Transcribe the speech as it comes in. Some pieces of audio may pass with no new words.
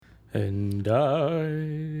And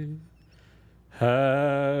I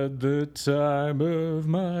had the time of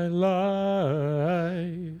my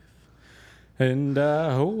life, and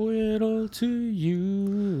I owe it all to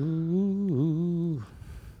you.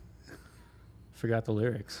 Forgot the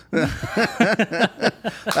lyrics.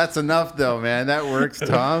 That's enough, though, man. That works,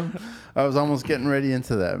 Tom. I was almost getting ready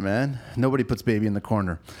into that, man. Nobody puts baby in the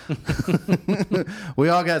corner. We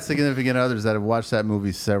all got significant others that have watched that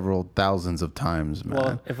movie several thousands of times, man.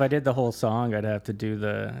 Well, if I did the whole song, I'd have to do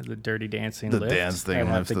the dirty dancing the lift. dance thing. I'd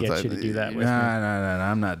have to get you to do that with me. No,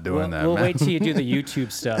 I'm not doing that, We'll man. wait till you do the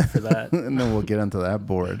YouTube stuff for that. And then we'll get onto that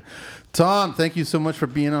board. Tom, thank you so much for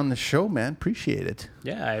being on the show, man. Appreciate it.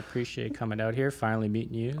 Yeah, I appreciate coming out here, finally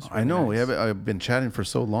meeting you. It's really I know. nice. I've been chatting for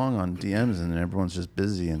so long on DMs, and everyone's just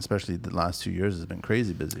busy, and especially the last 2 years has been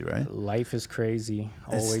crazy busy, right? Life is crazy.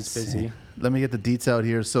 Always busy. Let me get the deets out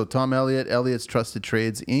here. So Tom Elliott, Elliott's Trusted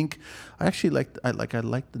Trades Inc. I actually like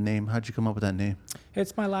the name. How'd you come up with that name?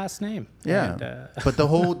 It's my last name. Yeah, And, but the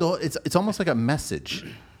whole it's almost like a message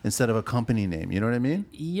instead of a company name. You know what I mean?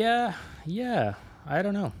 Yeah. I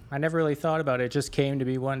don't know. I never really thought about it. It just came to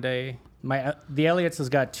me one day. The Elliott's has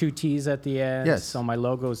got 2 T's at the end. Yes. So my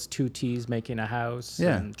logo's 2 T's making a house.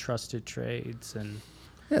 Yeah. And Trusted Trades and.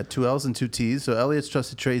 Yeah, 2 L's and 2 T's. So Elliott's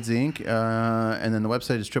Trusted Trades Inc. And then the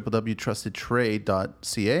website is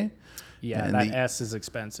www.trustedtrade.ca. Yeah, and that S is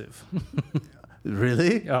expensive.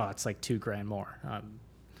 Really? Oh, it's like $2,000 more.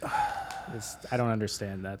 I don't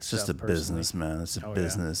understand that. It's just a personally. business, man. It's a Oh,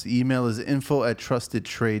 business. Email is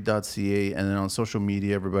info@trustedtrade.ca. And then on social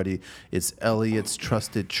media, everybody, it's Elliott's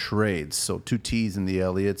Trusted Trades. So 2 T's in the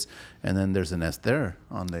Elliott's. And then there's an S there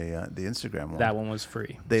on the Instagram one. That one was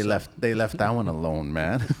free. They left that one alone,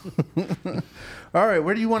 man. All right,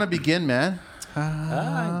 where do you want to begin, man?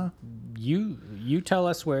 You tell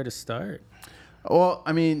us where to start. Well,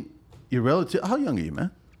 I mean, you're relative. How young are you, man?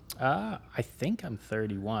 I think I'm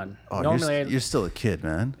 31. Oh, Normally, you're still a kid,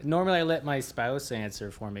 man. Normally I let my spouse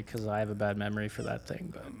answer for me because I have a bad memory for that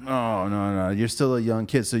thing. But Oh, no. You're still a young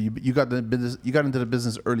kid. So you got the business. You got into the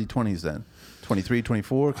business early 20s then, 23,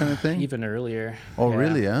 24 kind of thing. even earlier. Oh, Yeah.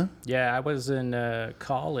 really? Huh? Yeah, I was in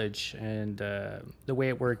college, and the way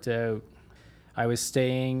it worked out, I was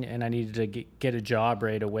staying, and I needed to get a job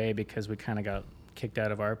right away because we kind of got kicked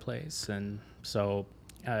out of our place, and so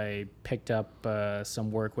I picked up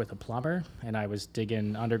some work with a plumber, and I was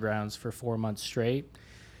digging undergrounds for 4 months straight.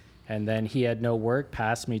 And then he had no work,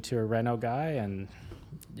 passed me to a reno guy, and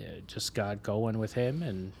just got going with him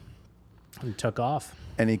and took off.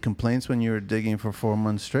 Any complaints when you were digging for 4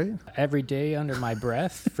 months straight? Every day under my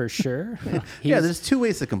breath, for sure. Yeah, there's 2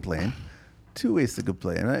 ways to complain. 2 ways to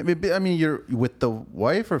complain. I mean, you're with the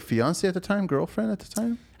wife or fiance at the time, girlfriend at the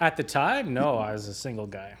time? At the time, no, I was a single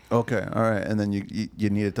guy. Okay, all right. And then you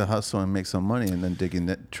needed to hustle and make some money, and then digging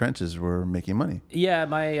the trenches were making money. Yeah,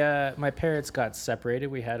 my parents got separated.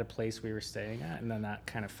 We had a place we were staying at, and then that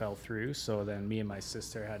kind of fell through. So then me and my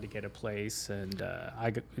sister had to get a place, and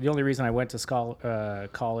the only reason I went to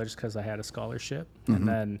college because I had a scholarship, and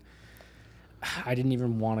then I didn't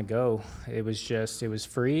even want to go. It was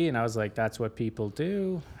free, and I was like, that's what people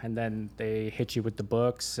do. And then they hit you with the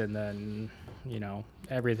books, and then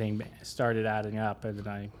everything started adding up, and then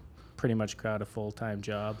I pretty much got a full-time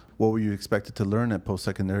job. What were you expected to learn at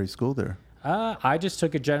post-secondary school there? I just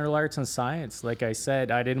took a general arts and science. Like I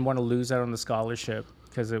said, I didn't want to lose out on the scholarship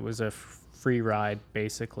because it was a free ride,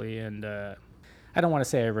 basically. And I don't want to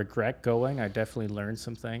say I regret going. I definitely learned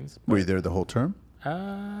some things. Were you there the whole term?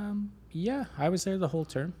 Yeah, I was there the whole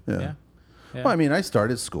term. Yeah. Well, I mean, I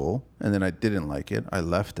started school, and then I didn't like it. I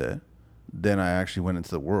left it. Then I actually went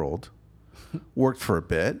into the world, worked for a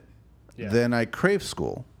bit. Yeah. Then I craved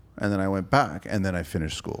school, and then I went back, and then I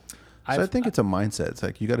finished school. So I think it's a mindset. It's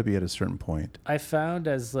like you got to be at a certain point. I found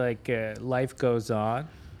as life goes on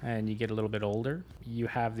and you get a little bit older, you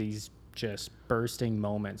have these just bursting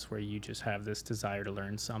moments where you just have this desire to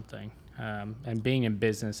learn something. And being in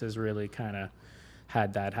business has really kind of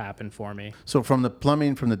had that happen for me. So from the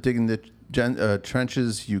plumbing, from the digging the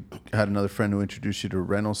trenches, you had another friend who introduced you to the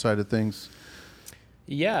rental side of things.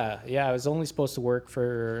 Yeah. I was only supposed to work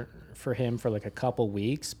for him for like a couple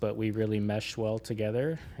weeks, but we really meshed well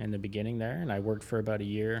together in the beginning there. And I worked for about a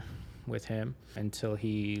year with him until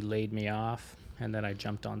he laid me off. And then I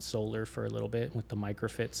jumped on solar for a little bit with the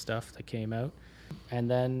microfit stuff that came out. And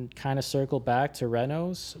then kind of circled back to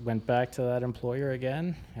renos, went back to that employer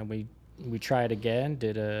again, and we tried again.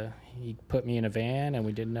 He put me in a van, and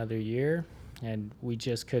we did another year, and we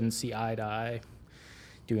just couldn't see eye to eye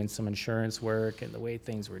doing some insurance work and the way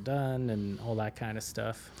things were done and all that kind of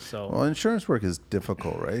stuff. So Well, insurance work is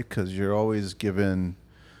difficult, right? Because you're always given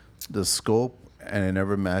the scope and it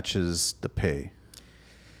never matches the pay.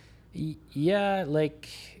 Yeah, like,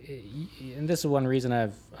 and this is one reason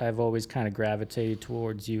I've always kind of gravitated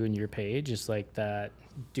towards you and your page, is like that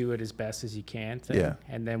do it as best as you can thing. Yeah.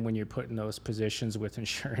 And then when you're put in those positions with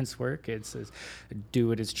insurance work, it's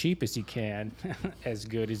do it as cheap as you can, as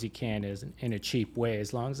good as you can, as in a cheap way,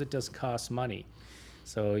 as long as it doesn't cost money.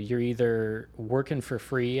 So you're either working for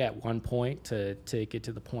free at one point to take it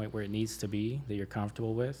to the point where it needs to be that you're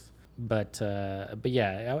comfortable with. But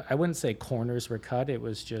yeah, I wouldn't say corners were cut. It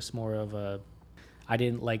was just more of I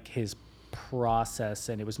didn't like his process,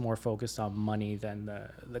 and it was more focused on money than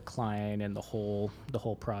the client and the whole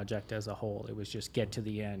project as a whole. It was just get to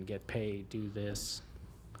the end, get paid, do this.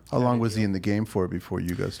 How long was he in the game for before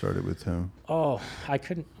you got started with him? Oh, I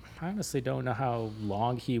honestly don't know how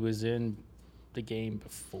long he was in the game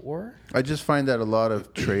before. I just find that a lot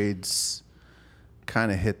of trades kind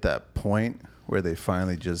of hit that point where they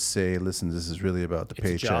finally just say, listen, this is really about the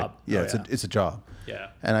paycheck. It's a job. Yeah, it's a job. Yeah.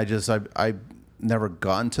 And I never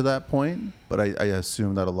gotten to that point, but I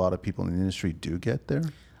assume that a lot of people in the industry do get there.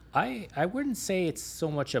 I wouldn't say it's so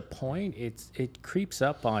much a point. It creeps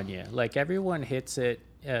up on you. Like, everyone hits it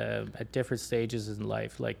at different stages in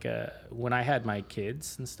life. Like when I had my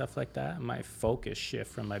kids and stuff like that, my focus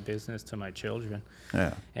shift from my business to my children.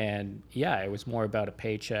 Yeah. And yeah, it was more about a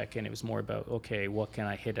paycheck, and it was more about, okay, what can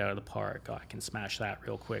I hit out of the park? Oh, I can smash that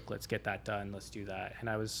real quick. Let's get that done. Let's do that. And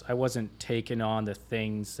I wasn't taking on the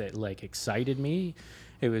things that like excited me.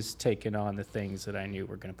 It was taking on the things that I knew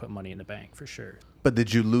were going to put money in the bank for sure. But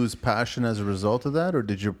did you lose passion as a result of that, or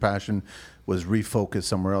did your passion was refocused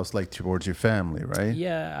somewhere else, like towards your family, right?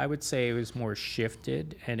 Yeah, I would say it was more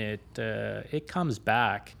shifted, and it comes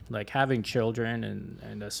back. Like having children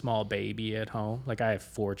and a small baby at home. Like I have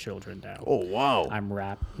 4 children now. Oh, wow. I'm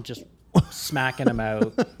just smacking them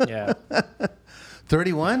out. Yeah.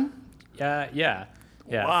 31? Yeah.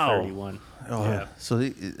 Wow. 31. Oh, Yeah. So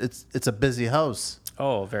it's a busy house.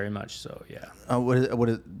 Oh, very much so. Yeah. How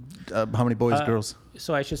many boys, girls?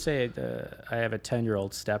 So I should say I have a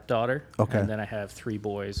 10-year-old stepdaughter. Okay. And then I have 3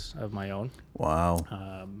 boys of my own. Wow.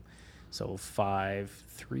 So 5,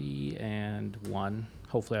 3, and 1.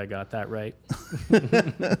 Hopefully I got that right.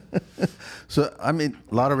 So, I mean,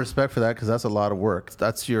 a lot of respect for that, because that's a lot of work.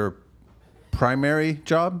 That's your primary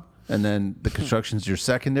job, and then the construction's your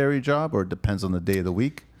secondary job, or it depends on the day of the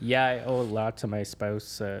week? Yeah, I owe a lot to my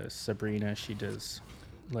spouse, Sabrina. She does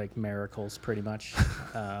like miracles pretty much.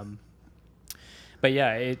 But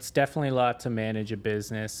yeah, it's definitely a lot to manage a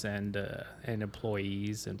business and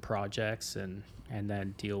employees and projects and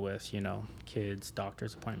then deal with, kids,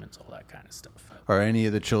 doctor's appointments, all that kind of stuff. Are any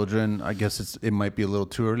of the children, I guess it might be a little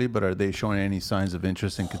too early, but are they showing any signs of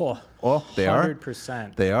interest in? They are?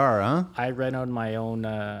 100%. They are, huh? I renovated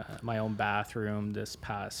my own bathroom this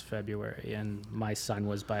past February, and my son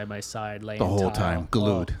was by my side laying The whole tile. time,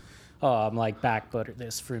 glued. Oh, I'm like, back butter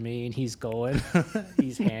this for me, and he's going.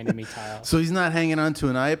 He's handing me tile. So he's not hanging on to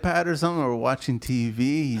an iPad or something or watching TV.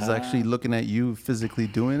 He's actually looking at you physically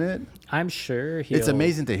doing it. I'm sure It's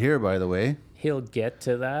amazing to hear, by the way. He'll get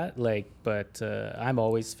to that, but I'm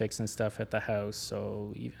always fixing stuff at the house.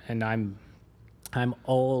 So, and I'm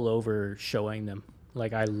all over showing them.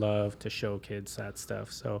 Like, I love to show kids that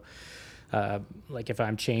stuff. So, like if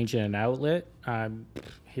I'm changing an outlet, I'm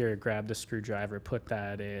here, grab the screwdriver, put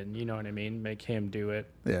that in, you know what I mean? Make him do it.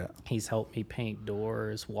 Yeah. He's helped me paint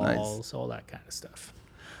doors, walls, all that kind of stuff.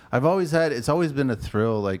 It's always been a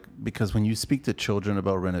thrill, like, because when you speak to children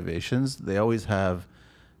about renovations, they always have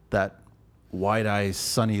that wide-eyed,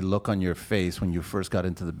 sunny look on your face when you first got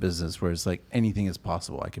into the business, where it's like anything is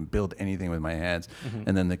possible. I can build anything with my hands. Mm-hmm.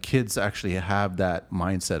 And then the kids actually have that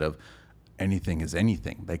mindset of anything is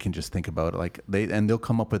anything. They can just think about it, they'll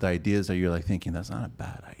come up with ideas that you're like thinking, that's not a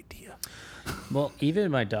bad idea. Well, even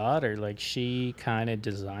my daughter, like, she kind of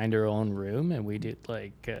designed her own room, and we did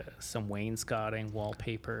some wainscoting,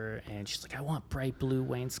 wallpaper, and she's like, I want bright blue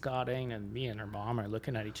wainscoting, and me and her mom are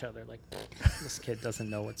looking at each other like, this kid doesn't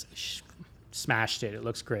know what's smashed it. It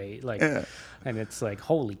looks great. And it's like,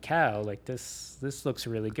 holy cow, like this looks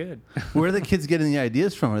really good. Where are the kids getting the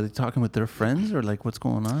ideas from? Are they talking with their friends, or like what's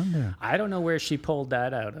going on there? I don't know where she pulled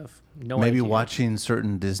that out of. No Maybe idea. Watching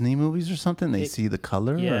certain Disney movies or something. They see the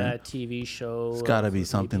color. Yeah, TV show. It's got to be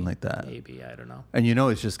something like that. Maybe, I don't know. And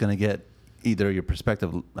it's just going to get either your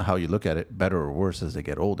perspective, how you look at it, better or worse as they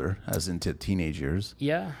get older, as into teenage years.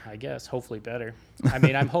 Yeah, I guess. Hopefully better. I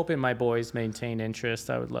mean, I'm hoping my boys maintain interest.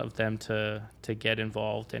 I would love them to get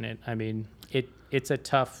involved in it. I mean, it's a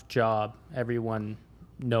tough job. Everyone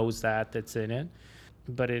knows that's in it.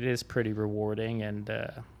 But it is pretty rewarding, and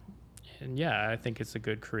and yeah, I think it's a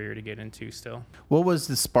good career to get into still. What was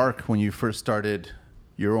the spark when you first started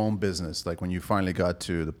your own business? Like when you finally got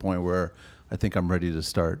to the point where I think I'm ready to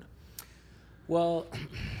start? Well,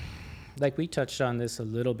 like we touched on this a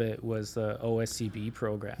little bit, was the OSCB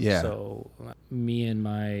program. Yeah. So me and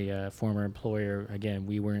my former employer, again,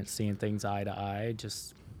 we weren't seeing things eye to eye,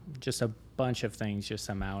 just a bunch of things just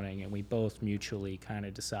amounting, and we both mutually kind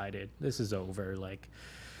of decided this is over, like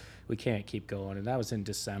we can't keep going. And that was in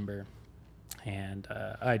December. And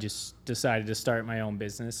I just decided to start my own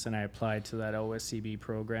business, and I applied to that OSCB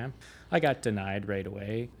program. I got denied right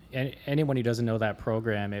away. And anyone who doesn't know that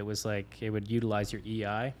program, it was like it would utilize your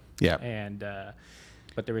EI. Yeah. And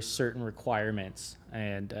but there were certain requirements,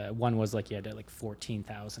 and one was like you had to like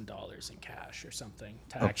 $14,000 in cash or something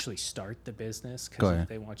to actually start the business, because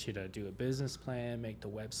they want you to do a business plan, make the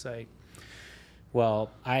website.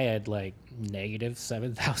 Well, I had like negative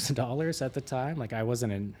 $7,000 at the time. Like I was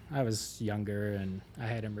younger, and I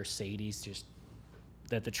had a Mercedes, just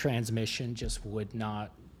that the transmission just would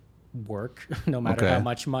not work no matter how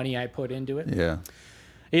much money I put into it. Yeah.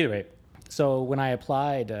 Either way, so when I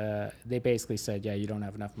applied, they basically said, yeah, you don't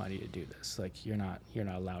have enough money to do this. Like you're not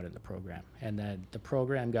allowed in the program. And then the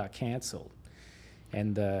program got canceled.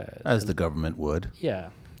 And as the government would. Yeah.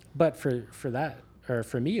 But for that, or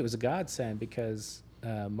for me, it was a godsend, because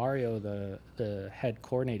Mario, the head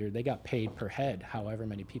coordinator, they got paid per head, however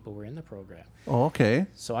many people were in the program. Oh, okay.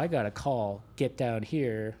 So I got a call, get down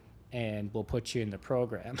here and we'll put you in the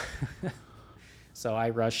program. So I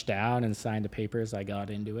rushed down and signed the papers. I got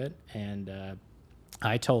into it, and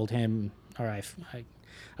I told him, or I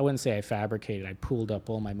wouldn't say I fabricated. I pooled up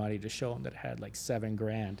all my money to show him that I had like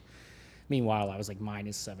 $7,000. Meanwhile, I was like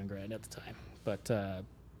minus $7,000 at the time.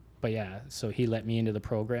 But yeah, so he let me into the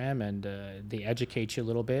program, and they educate you a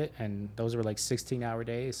little bit, and those were like 16-hour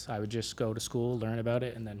days. I would just go to school, learn about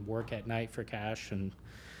it, and then work at night for cash,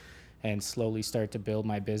 and slowly start to build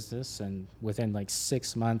my business. And within like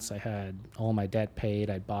 6 months, I had all my debt paid.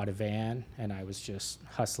 I bought a van, and I was just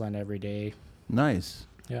hustling every day. Nice.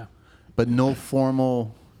 Yeah. But no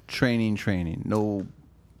formal training, no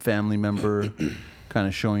family member kind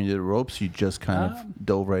of showing you the ropes. You just kind of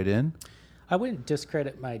dove right in. I wouldn't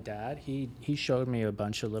discredit my dad. He showed me a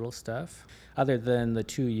bunch of little stuff. Other than the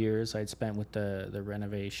 2 years I'd spent with the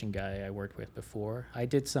renovation guy I worked with before, I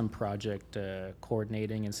did some project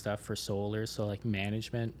coordinating and stuff for solar. So like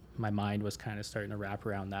management, my mind was kind of starting to wrap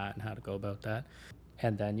around that and how to go about that.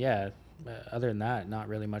 And then, other than that, not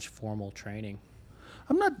really much formal training.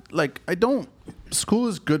 I'm not school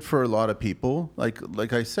is good for a lot of people.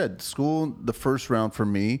 Like I said, school, the first round for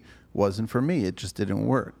me wasn't for me. It just didn't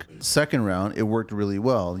work. Second round, it worked really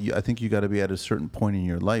well. I think you got to be at a certain point in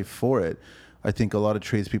your life for it. I think a lot of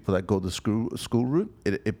tradespeople that go the school route,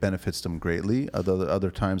 it benefits them greatly.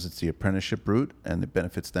 Other times it's the apprenticeship route, and it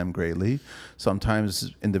benefits them greatly.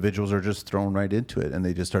 Sometimes individuals are just thrown right into it, and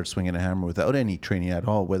they just start swinging a hammer without any training at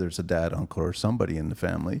all, whether it's a dad, uncle, or somebody in the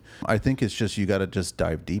family. I think it's just you got to just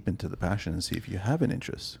dive deep into the passion and see if you have an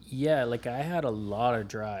interest. Yeah, like I had a lot of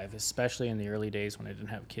drive, especially in the early days when I didn't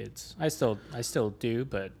have kids. I still do,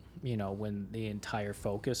 but when the entire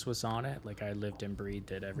focus was on it, like I lived and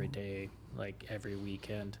breathed it every day, like every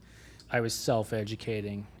weekend. I was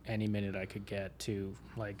self-educating any minute I could get to,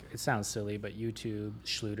 like, it sounds silly, but YouTube,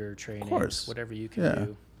 Schluter trainings, whatever you can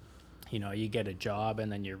do. You get a job,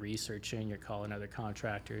 and then you're researching, you're calling other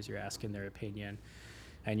contractors, you're asking their opinion,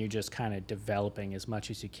 and you're just kind of developing as much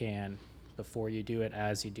as you can before you do it,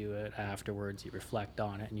 as you do it, afterwards, you reflect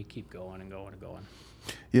on it, and you keep going and going and going.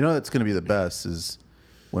 That's going to be the best is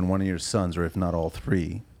when one of your sons, or if not all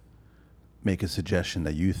three, make a suggestion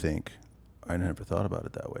that you think, I never thought about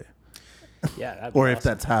it that way. Yeah. That'd or be if awesome.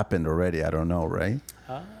 that's happened already, I don't know, right?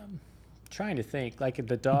 Trying to think, like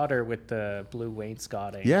the daughter with the blue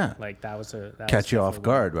wainscoting. Yeah. Like that was Catch you off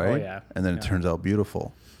guard, right? Oh, yeah. And then it turns out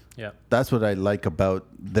beautiful. Yeah. That's what I like about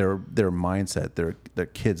their mindset. Their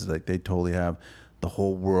kids, like they totally have the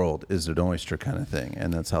whole world is an oyster kind of thing,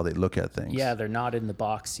 and that's how they look at things. Yeah, they're not in the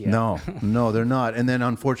box yet. No, they're not. And then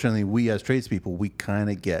unfortunately, we as tradespeople, we kind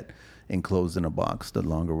of get enclosed in a box the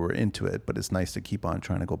longer we're into it, but it's nice to keep on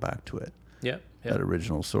trying to go back to it. Yep. That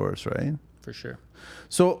original source, right? For sure.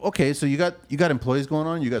 So, okay, so you got employees going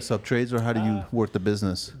on, you got sub trades, or how do you work the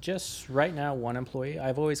business? Just right now, one employee.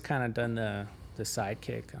 I've always kind of done the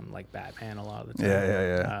sidekick. I'm like Batman a lot of the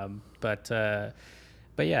time. Yeah.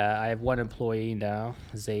 But yeah, I have one employee now,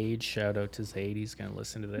 Zaid. Shout out to Zaid. He's going to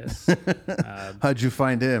listen to this. How'd you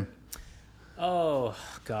find him? Oh,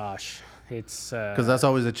 gosh. It's... Because that's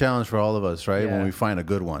always a challenge for all of us, right? Yeah. When we find a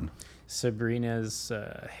good one. Sabrina's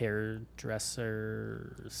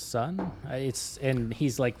hairdresser's son. And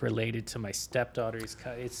he's like related to my stepdaughter. It's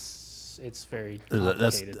very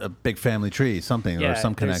That's complicated. a big family tree, something or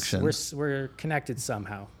some connection. We're connected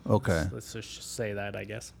somehow. Okay. Let's just say that, I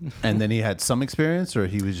guess. And then he had some experience, or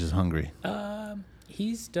he was just hungry?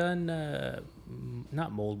 He's done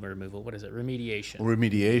not mold removal. What is it? Remediation.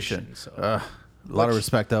 Remediation. So, A lot of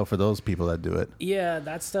respect out for those people that do it. yeah,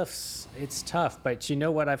 that it's tough. But you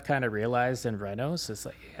know what I've kind of realized in renos is,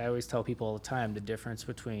 like, I always tell people all the time, the difference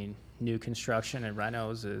between new construction and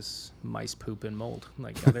renos is mice, poop, and mold.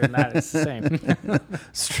 Like, other than that, it's the same.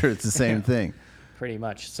 It's true. It's the same thing. Pretty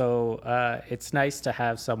much. So it's nice to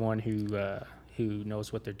have someone who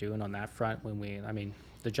knows what they're doing on that front.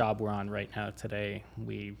 The job we're on right now today,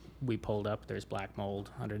 we pulled up, there's black mold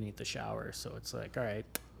underneath the shower. So it's like, all right,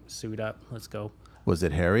 suit up, let's go. Was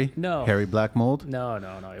it hairy? No. Hairy black mold? No,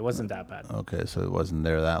 it wasn't that bad. Okay, so it wasn't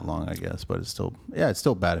there that long, I guess, but it's still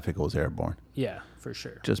bad if it goes airborne. Yeah, for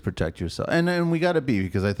sure. Just protect yourself. And we got to be,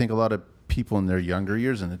 because I think a lot of people in their younger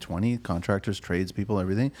years, in the 20s, contractors, tradespeople,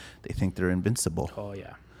 everything, they think they're invincible. Oh,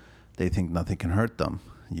 yeah. They think nothing can hurt them.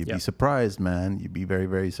 You'd be surprised, man. You'd be very,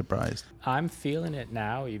 very surprised. I'm feeling it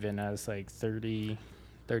now, even as like 30,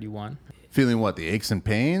 31. Feeling what, the aches and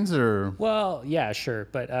pains, or? Well, yeah, sure,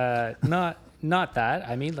 but not that.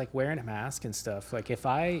 I mean, like wearing a mask and stuff. Like if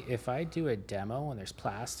I do a demo and there's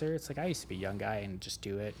plaster, it's like I used to be a young guy and just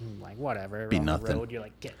do it and like whatever. Be on nothing. the road, you're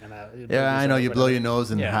like getting them out. Yeah, I know. You blow your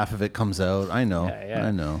nose and half of it comes out. I know. Yeah.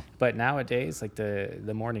 I know. But nowadays, like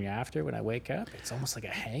the morning after when I wake up, it's almost like a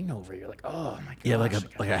hangover. You're like, oh my gosh. Yeah, like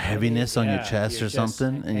a heaviness on your chest or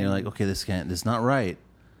something, and you're like, okay, this is not right.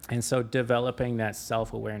 And so developing that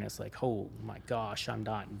self-awareness, like, oh my gosh, I'm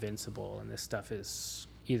not invincible, and this stuff is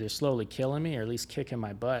either slowly killing me or at least kicking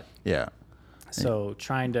my butt. Yeah. So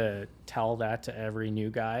trying to tell that to every new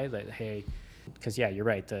guy that, hey, because yeah, you're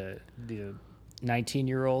right. The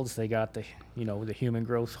 19-year-olds, they got the human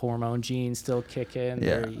growth hormone gene still kicking.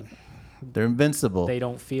 Yeah. They're invincible. They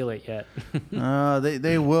don't feel it yet.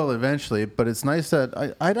 They will eventually, but it's nice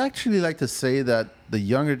that I'd actually like to say that the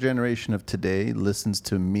younger generation of today listens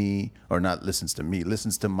to me, or not listens to me,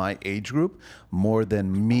 listens to my age group more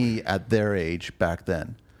than me at their age back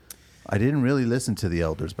then. I didn't really listen to the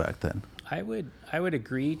elders back then. I would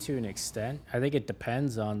agree to an extent. I think it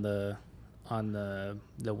depends on the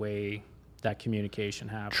way that communication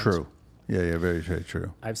happens. True. Yeah, very, very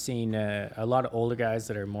true. I've seen a lot of older guys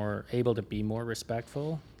that are more able to be more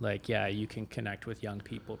respectful. Like, yeah, you can connect with young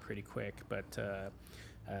people pretty quick, but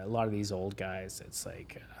a lot of these old guys, it's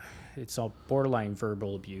like it's all borderline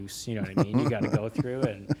verbal abuse. You know what I mean? You got to go through.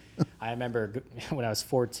 And I remember when I was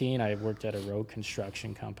 14, I worked at a road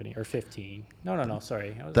construction company, or 15. No,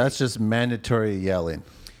 sorry. That's just mandatory yelling.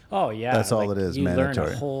 Oh, yeah. That's all it is, you mandatory.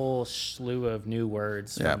 learn a whole slew of new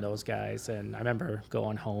words from those guys. And I remember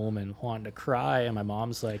going home and wanting to cry. And my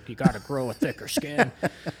mom's like, you got to grow a thicker skin.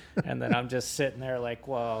 And then I'm just sitting there like,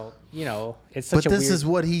 well, it's such But this is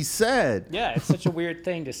what he said. Yeah, it's such a weird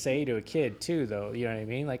thing to say to a kid, too, though. You know what I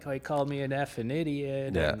mean? Like, oh, he called me an effing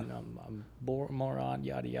idiot. Yeah. And I'm moron,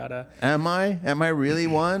 yada, yada. Am I? Am I really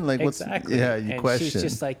one? Like, exactly. Yeah, you and question. She's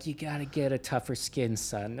just like, you got to get a tougher skin,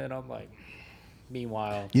 son. And I'm like...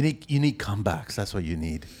 Meanwhile, you need comebacks. That's what you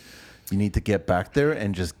need. You need to get back there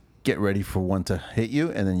and just get ready for one to hit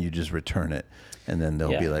you, and then you just return it, and then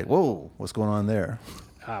they'll be like, "Whoa, what's going on there?"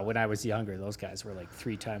 When I was younger, those guys were like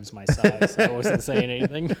 3 times my size. I wasn't saying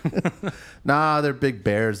anything. Nah, they're big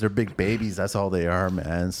bears. They're big babies. That's all they are,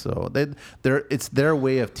 man. So it's their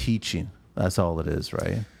way of teaching. That's all it is,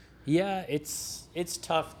 right? Yeah, it's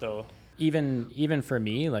tough though. Even for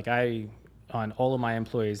me, like on all of my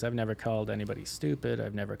employees, I've never called anybody stupid.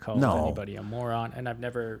 I've never called anybody a moron, and I've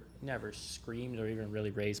never screamed or even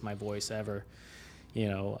really raised my voice ever.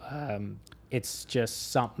 It's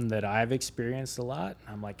just something that I've experienced a lot.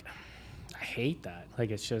 I'm like, I hate that.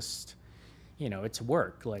 Like, it's just, it's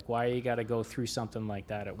work. Like, why you got to go through something like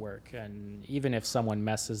that at work? And even if someone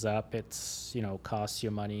messes up, it's, costs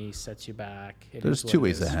you money, sets you back. There's 2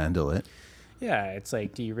 ways to handle it. Yeah, it's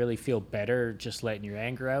like, do you really feel better just letting your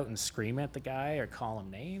anger out and scream at the guy or call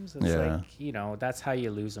him names? It's like, that's how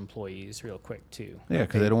you lose employees real quick too. Yeah,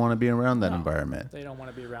 because they don't want to be around that environment. They don't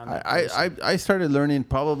want to be around that I started learning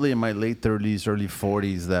probably in my late 30s, early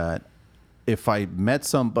 40s that if I met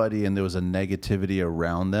somebody and there was a negativity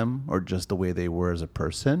around them or just the way they were as a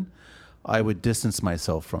person, I would distance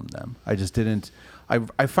myself from them. I just didn't.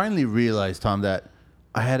 I finally realized, Tom, that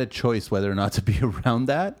I had a choice whether or not to be around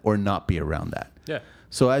that or not be around that. Yeah.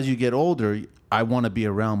 So as you get older, I want to be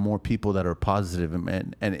around more people that are positive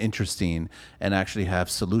and interesting and actually have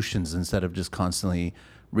solutions instead of just constantly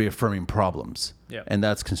reaffirming problems. Yeah. And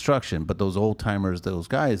that's construction. But those old timers, those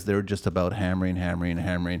guys, they're just about hammering,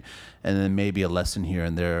 and then maybe a lesson here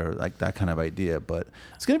and there, like that kind of idea. But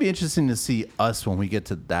it's going to be interesting to see us when we get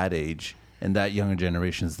to that age and that younger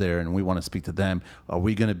generation's there and we want to speak to them. Are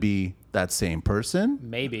we going to be that same person?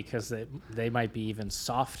 Maybe because they might be even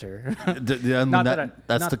softer. Not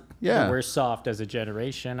that we're soft as a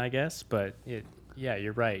generation, I guess, but yeah,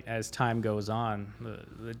 you're right. As time goes on,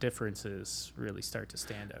 the differences really start to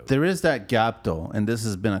stand out. There is that gap, though, and this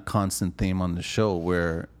has been a constant theme on the show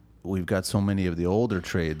where we've got so many of the older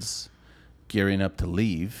trades gearing up to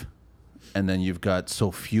leave, and then you've got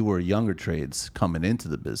so fewer younger trades coming into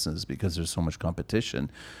the business because there's so much competition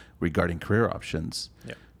regarding career options.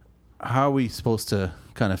 Yeah. How are we supposed to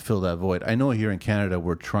kind of fill that void? I know here in Canada,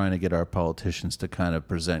 we're trying to get our politicians to kind of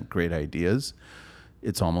present great ideas.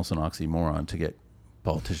 It's almost an oxymoron to get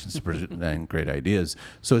politicians to present great ideas.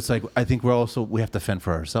 So it's like, I think we have to fend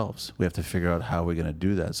for ourselves. We have to figure out how we're going to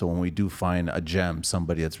do that. So when we do find a gem,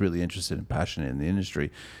 somebody that's really interested and passionate in the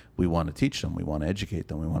industry, we want to teach them, we want to educate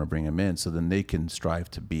them, we want to bring them in so then they can strive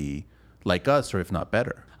to be like us or if not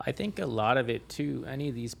better. I think a lot of it too, any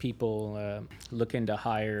of these people looking to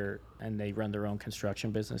hire and they run their own construction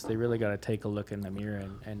business, they really got to take a look in the mirror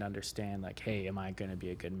and understand like, hey, am I going to be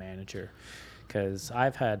a good manager? Because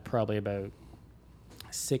I've had probably about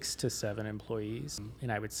 6 to 7 employees,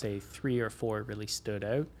 and I would say 3 or 4 really stood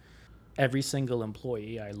out. Every single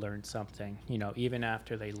employee, I learned something, even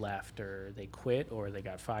after they left or they quit or they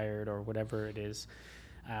got fired or whatever it is.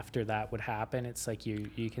 After that would happen, it's like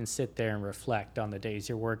you can sit there and reflect on the days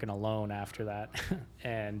you're working alone after that.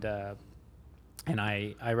 and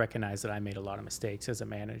I recognize that I made a lot of mistakes as a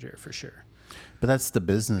manager for sure. But that's the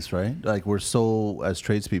business, right? Like as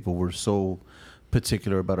tradespeople, we're so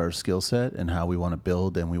particular about our skill set and how we want to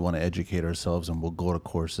build and we want to educate ourselves, and we'll go to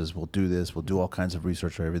courses, we'll do this, we'll do all kinds of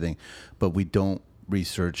research or everything, but we don't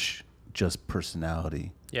research just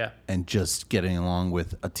personality. Yeah. And just getting along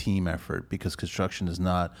with a team effort, because construction is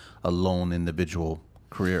not a lone individual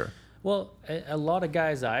career. Well, a lot of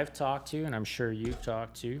guys I've talked to, and I'm sure you've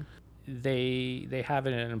talked to, they have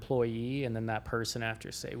an employee, and then that person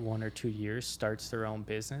after say 1 or 2 years starts their own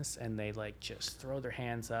business, and they like just throw their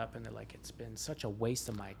hands up and they're like, it's been such a waste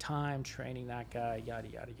of my time training that guy, yada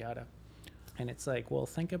yada yada. And it's like, well,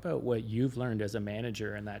 think about what you've learned as a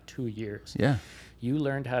manager in that 2 years. Yeah. You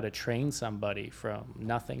learned how to train somebody from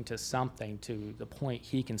nothing to something to the point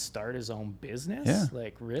he can start his own business. Yeah.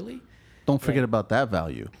 Like, really? Don't forget about that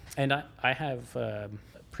value. And I have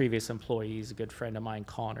previous employees, a good friend of mine,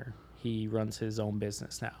 Connor. He runs his own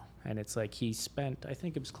business now. And it's like he spent, I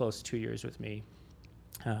think it was close to 2 years with me.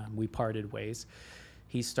 We parted ways.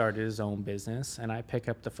 He started his own business, and I pick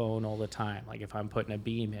up the phone all the time. Like if I'm putting a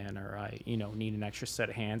beam in or I, need an extra set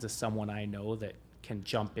of hands of someone I know that can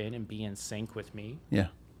jump in and be in sync with me. Yeah.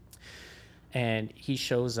 And he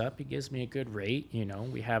shows up, he gives me a good rate.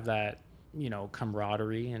 We have that,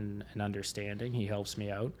 camaraderie and understanding. He helps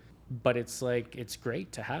me out. But it's like, it's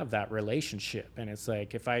great to have that relationship. And it's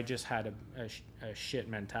like, if I just had a shit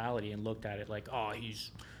mentality and looked at it like, oh,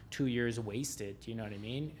 he's 2 years wasted, you know what I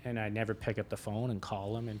mean? And I never pick up the phone and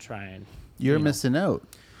call him and try and... You're missing out.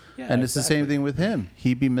 Yeah, and it's the same thing with him.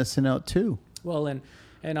 He'd be missing out too. Well,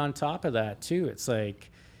 and on top of that too, it's like,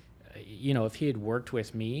 if he had worked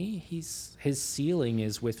with me, his ceiling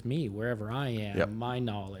is with me wherever I am. Yep. My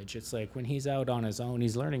knowledge. It's like when he's out on his own,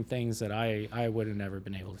 he's learning things that I would have never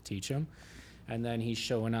been able to teach him. And then he's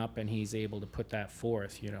showing up and he's able to put that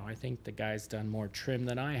forth. I think the guy's done more trim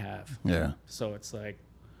than I have. Yeah. So it's like...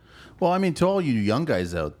 Well, I mean, to all you young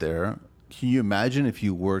guys out there, can you imagine if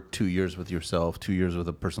you worked 2 years with yourself, 2 years with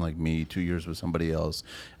a person like me, 2 years with somebody else,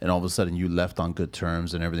 and all of a sudden you left on good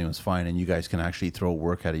terms and everything was fine, and you guys can actually throw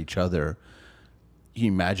work at each other? Can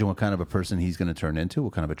you imagine what kind of a person he's going to turn into,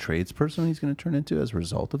 what kind of a tradesperson he's going to turn into as a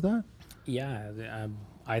result of that? Yeah,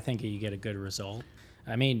 I think you get a good result.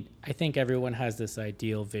 I mean, I think everyone has this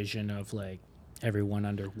ideal vision of like everyone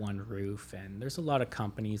under one roof, and there's a lot of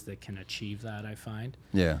companies that can achieve that, I find.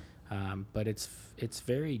 Yeah. But it's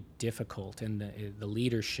very difficult, and the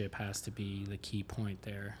leadership has to be the key point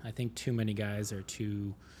there. I think too many guys are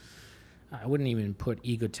too, I wouldn't even put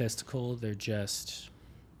egotistical. They're just,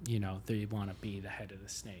 they want to be the head of the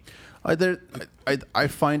snake. I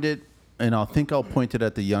find it, and I'll point it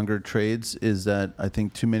at the younger trades, is that I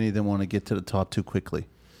think too many of them want to get to the top too quickly.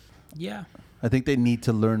 Yeah. I think they need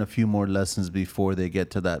to learn a few more lessons before they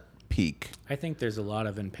get to that peak. I think there's a lot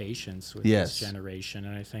of impatience with Yes. this generation,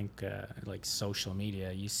 and I think like social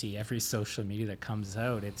media. You see every social media that comes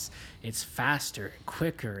out, it's faster,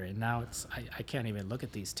 quicker, and now I can't even look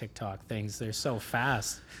at these TikTok things. They're so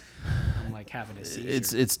fast. I'm like having a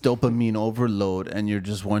seizure. It's dopamine overload, and you're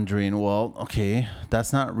just wondering, well, okay,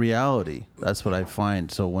 that's not reality. That's what I find.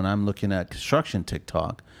 So when I'm looking at construction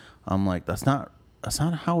TikTok, I'm like, that's not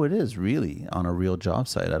how it is really on a real job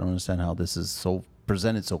site. I don't understand how this is so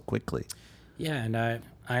presented so quickly. Yeah, and I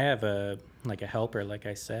have a helper, like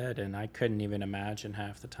I said, and I couldn't even imagine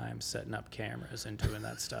half the time setting up cameras and doing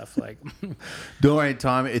that stuff. Like, Don't worry,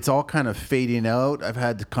 Tom. It's all kind of fading out. I've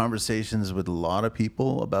had conversations with a lot of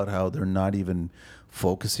people about how they're not even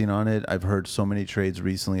focusing on it. I've heard so many trades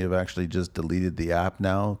recently have actually just deleted the app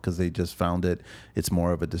now because they just found it's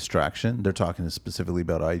more of a distraction. They're talking specifically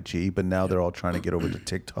about IG, but now they're all trying to get over to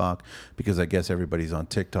TikTok because I guess everybody's on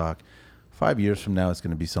TikTok. 5 years from now, it's going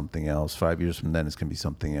to be something else. 5 years from then, it's going to be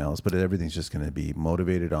something else. But everything's just going to be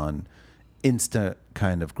motivated on instant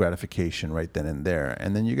kind of gratification right then and there.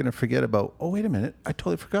 And then you're going to forget about, oh, wait a minute, I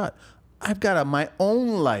totally forgot. I've got my own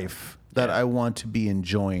life that I want to be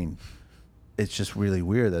enjoying. It's just really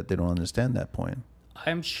weird that they don't understand that point.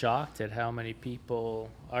 I'm shocked at how many people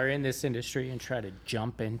are in this industry and try to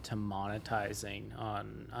jump into monetizing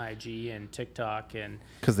on IG and TikTok. And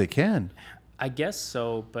Because they can. I guess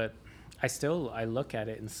so, but I look at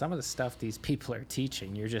it, and some of the stuff these people are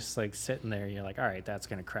teaching, you're just like sitting there, you're like, all right, that's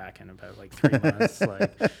going to crack in about like 3 months.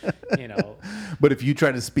 Like, you know. But if you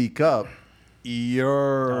try to speak up,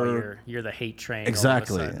 you're the hate train.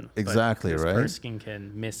 Exactly. All of a sudden. Exactly, This right? person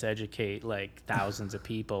can miseducate like thousands of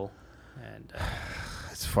people. And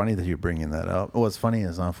it's funny that you're bringing that up. Well, it's funny,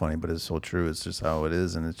 it's not funny, but it's so true. It's just how it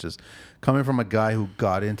is. And it's just coming from a guy who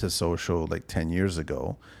got into social like 10 years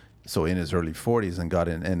ago. So in his early 40s and got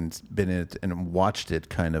in and been in it and watched it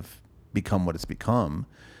kind of become what it's become.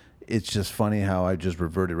 It's just funny how I just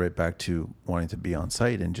reverted right back to wanting to be on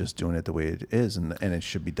site and just doing it the way it is. And it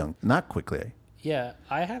should be done not quickly. yeah,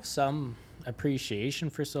 I have some appreciation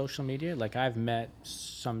for social media. Like I've met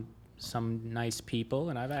some nice people,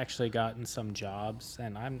 and I've actually gotten some jobs,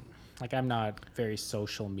 and I'm not very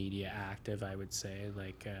social media active, I would say.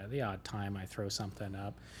 Like the odd time I throw something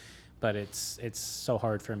up. But it's so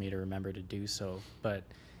hard for me to remember to do so. But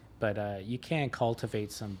you can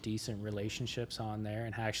cultivate some decent relationships on there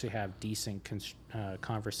and actually have decent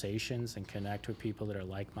conversations and connect with people that are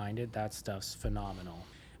like-minded. That stuff's phenomenal.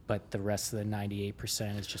 But the rest of the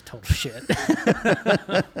 98% is just total shit.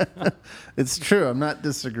 It's true. I'm not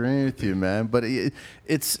disagreeing with you, man. But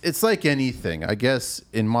it's like anything. I guess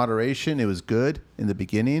in moderation, it was good in the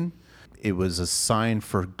beginning. It was a sign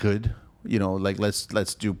for good. You know, like let's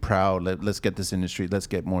do proud. Let's get this industry. Let's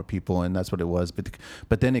get more people, and that's what it was.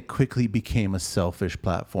 But then it quickly became a selfish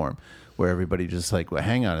platform where everybody just like, well,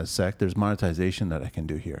 hang on a sec. There's monetization that I can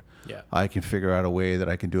do here. Yeah, I can figure out a way that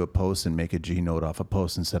I can do a post and make a G note off a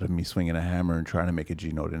post instead of me swinging a hammer and trying to make a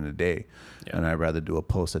G note in a day. Yeah. And I'd rather do a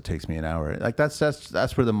post that takes me an hour. Like that's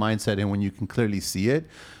where the mindset. And when you can clearly see it,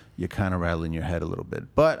 you're kind of rattling your head a little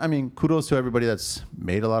bit. But I mean, kudos to everybody that's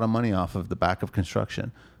made a lot of money off of the back of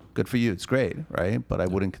construction. Good for you. It's great, right? But I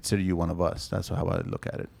wouldn't consider you one of us. That's how I look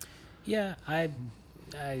at it. Yeah,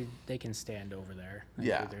 they can stand over there and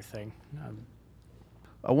do their thing.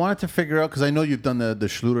 I wanted to figure out, because I know you've done the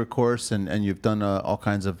Schluter course and you've done all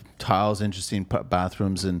kinds of tiles, interesting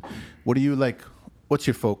bathrooms. And what do you like? What's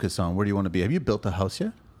your focus on? Where do you want to be? Have you built a house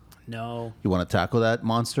yet? No. You want to tackle that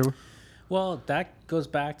monster? Well, that goes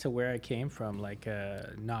back to where I came from, like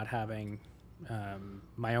not having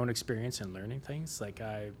my own experience in learning things. Like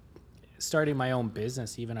starting my own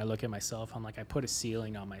business, even I look at myself, I'm like, I put a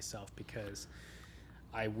ceiling on myself because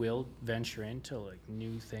I will venture into like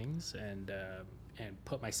new things and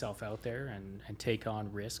put myself out there and take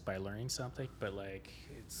on risk by learning something. But like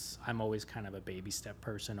I'm always kind of a baby step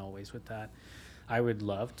person, always with that. I would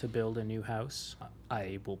love to build a new house.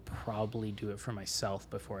 I will probably do it for myself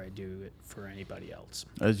before I do it for anybody else.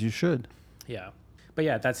 As you should. Yeah. But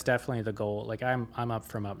yeah, that's definitely the goal. Like I'm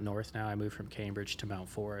up north now. I moved from Cambridge to Mount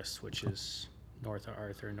Forest, which is north of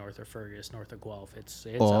Arthur, north of Fergus, north of Guelph. It's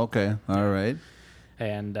okay. All right.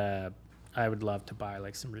 And I would love to buy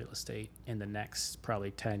like some real estate in the next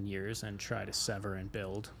probably 10 years and try to sever and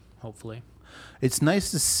build, hopefully. It's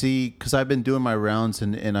nice to see, because I've been doing my rounds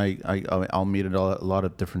and I'll meet a lot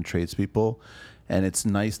of different tradespeople. And it's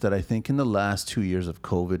nice that I think in the last 2 years of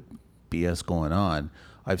COVID BS going on,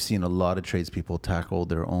 I've seen a lot of tradespeople tackle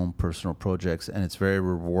their own personal projects. And it's very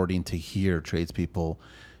rewarding to hear tradespeople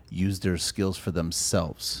use their skills for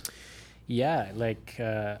themselves. Yeah, like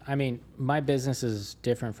I mean, my business is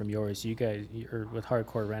different from yours. You guys, or with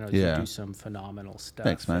Hardcore Rentals, you Yeah. do some phenomenal stuff.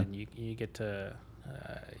 Thanks, man. And you get to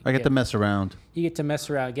I get to mess around. you get to mess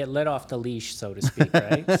around, get let off the leash, so to speak,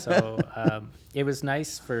 right? So it was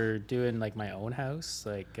nice for doing like my own house,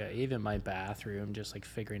 like even my bathroom, just like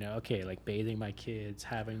figuring out, okay, like bathing my kids,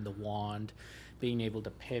 having the wand, being able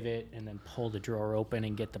to pivot and then pull the drawer open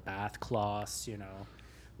and get the bath cloths, you know,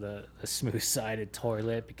 the smooth-sided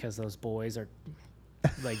toilet, because those boys are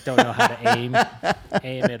like don't know how to aim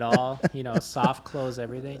at all, you know, soft close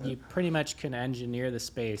everything. You pretty much can engineer the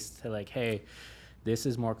space to like, hey, this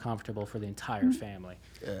is more comfortable for the entire family.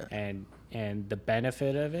 Yeah. And the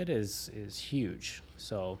benefit of it is huge.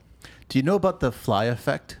 So Do you know about the fly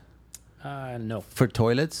effect no. for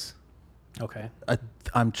toilets? Okay.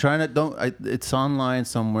 I'm trying to it's online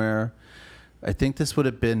somewhere. I think this would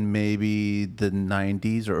have been maybe the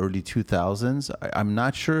 90s or early 2000s. I'm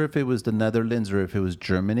not sure if it was the Netherlands or if it was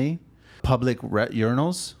Germany. Public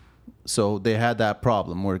urinals. So they had that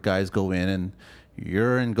problem where guys go in and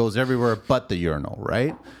urine goes everywhere but the urinal,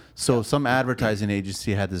 right? So some advertising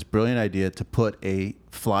agency had this brilliant idea to put a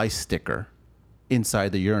fly sticker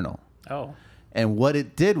inside the urinal. Oh. And what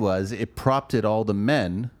it did was it prompted all the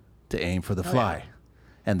men to aim for the fly. Yeah.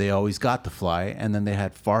 And they always got the fly, and then they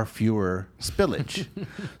had far fewer spillage.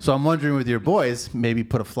 So I'm wondering with your boys, maybe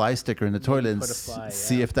put a fly sticker in the toilet and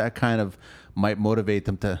see if that kind of might motivate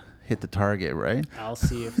them to hit the target, right? I'll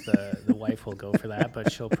see if the wife will go for that,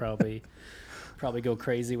 but she'll probably go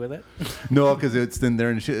crazy with it. No, because it's in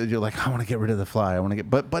there, and you're like, I want to get rid of the fly. I want to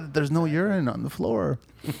get, but there's no urine on the floor.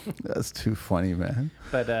 That's too funny, man.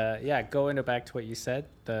 But yeah, going back to what you said,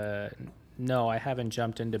 no, I haven't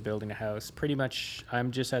jumped into building a house. Pretty much, I'm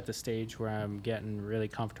just at the stage where I'm getting really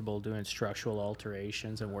comfortable doing structural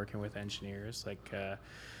alterations and working with engineers. Like,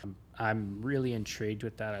 I'm really intrigued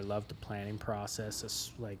with that. I love the planning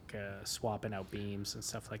process, like swapping out beams and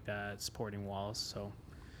stuff like that, supporting walls. So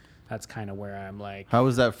that's kind of where I'm like. How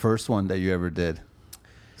was that first one that you ever did?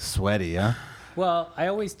 Sweaty, huh? Well, I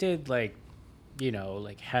always did like, you know,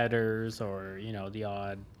 like headers or, you know, the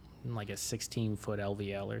odd, like a 16-foot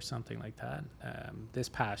LVL or something like that. This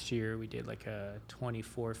past year we did like a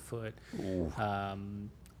 24-foot.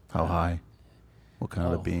 How high? What kind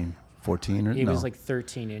of a beam? 14 or it no? was like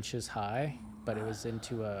 13 inches high, but it was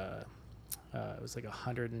into it was like a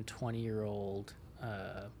 120-year-old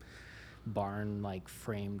barn like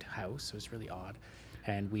framed house. It was really odd.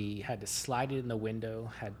 And we had to slide it in the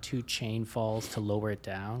window, had 2 chain falls to lower it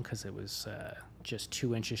down because it was just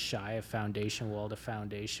 2 inches shy of foundation wall to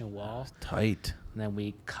foundation wall. Tight. And then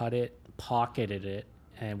we cut it, pocketed it,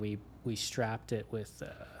 and we strapped it with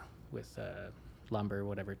lumber,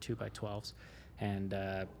 whatever, 2x12s,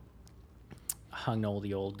 and hung all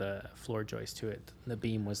the old floor joists to it. The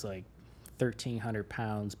beam was like 1,300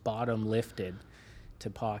 pounds, bottom lifted to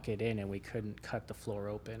pocket in, and we couldn't cut the floor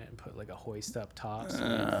open and put like a hoist up top. So we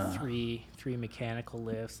had three mechanical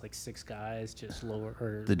lifts, like 6 guys just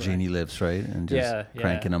lower the genie lifts, right? And just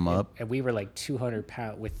cranking them up. And we were like 200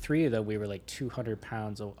 pounds with 3 of them. We were like 200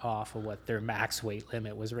 pounds off of what their max weight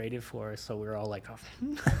limit was rated for. So we were all like, oh.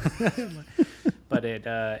 But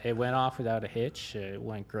it went off without a hitch. It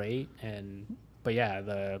went great. But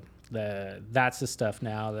yeah, that's the stuff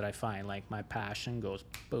now that I find like my passion goes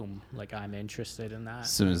boom, like I'm interested in that. As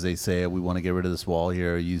soon as they say we want to get rid of this wall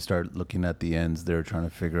here, you start looking at the ends. They're trying to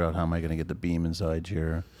figure out how am I going to get the beam inside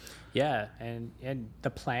here. Yeah, and the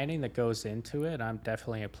planning that goes into it, I'm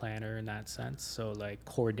definitely a planner in that sense. So like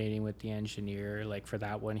coordinating with the engineer, like for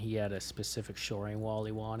that one, he had a specific shoring wall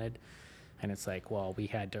he wanted. And it's like, well, we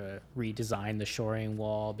had to redesign the shoring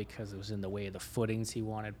wall because it was in the way of the footings he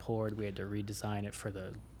wanted poured. We had to redesign it for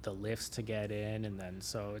the lifts to get in. And then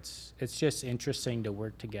so it's just interesting to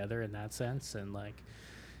work together in that sense and like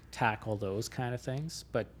tackle those kind of things.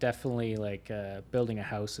 But definitely like building a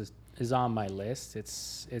house is on my list.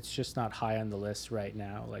 It's just not high on the list right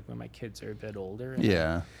now, like when my kids are a bit older.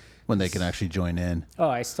 Yeah. When they can actually join in. Oh,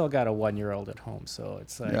 I still got a 1-year-old at home, so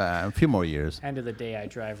it's like a few more years. End of the day, I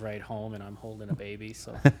drive right home and I'm holding a baby.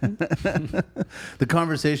 So the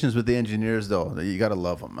conversations with the engineers, though, you got to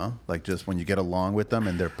love them, huh? Like just when you get along with them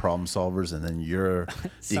and they're problem solvers, and then you're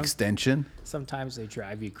the extension. Sometimes they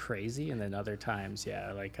drive you crazy, and then other times,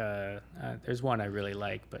 yeah. Like there's one I really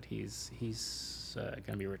like, but he's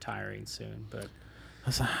gonna be retiring soon, but.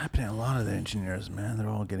 That's happening. A lot of the engineers, man, they're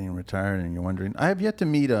all getting retired, and you're wondering. I have yet to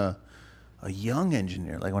meet a young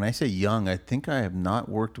engineer. Like when I say young, I think I have not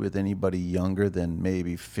worked with anybody younger than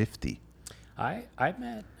maybe 50. I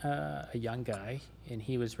met a young guy, and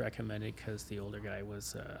he was recommended because the older guy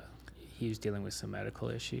was he was dealing with some medical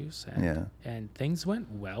issues, and Yeah. and things went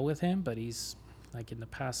well with him, but he's like in the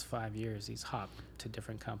past 5 years he's hopped to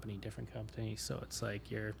different company, so it's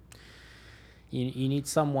like you need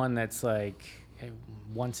someone that's like, hey,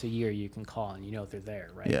 once a year you can call and they're there,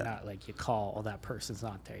 right? Yeah. Not like you call, oh, that person's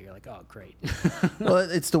not there, you're like, oh, great. Well,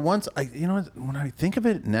 it's the ones when I think of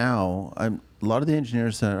it now, a lot of the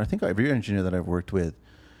engineers, I think every engineer that I've worked with,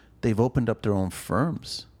 they've opened up their own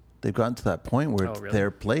firms. They've gotten to that point where Oh, it's really?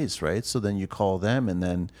 their place, right? So then you call them, and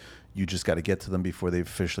then you just got to get to them before they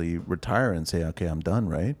officially retire and say, okay, I'm done,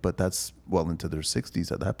 right? But that's well into their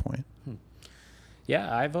 60s at that point.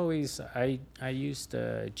 Yeah, I used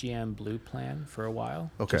a GM Blue Plan for a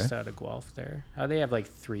while, Okay. just out of Guelph there. They have like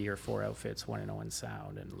 3 or 4 outfits, one in Owen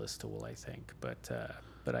Sound and Listowel, I think.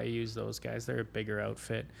 But I use those guys. They're a bigger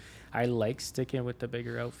outfit. I like sticking with the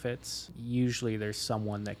bigger outfits. Usually there's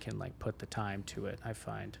someone that can like put the time to it, I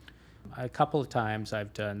find. A couple of times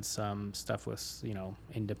I've done some stuff with,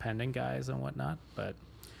 independent guys and whatnot, but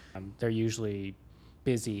they're usually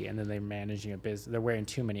busy, and then they're managing a business. They're wearing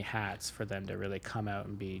too many hats for them to really come out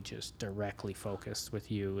and be just directly focused with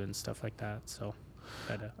you and stuff like that. So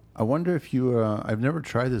I wonder if you, I've never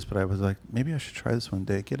tried this, but I was like, maybe I should try this one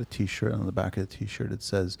day. Get a t-shirt. On the back of the t-shirt it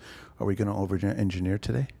says, are we going to over-engineer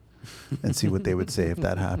today? And see what they would say if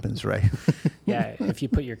that happens, right? yeah, if you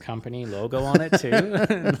put your company logo on it too,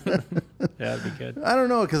 that'd be good. I don't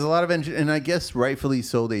know, because a lot of and I guess rightfully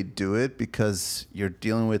so, they do it because you're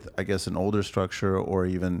dealing with, I guess, an older structure or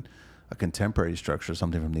even a contemporary structure,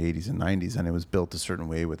 something from the 80s and 90s, and it was built a certain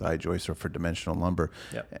way with I-joists or for dimensional lumber.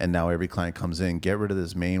 Yep. And now every client comes in, get rid of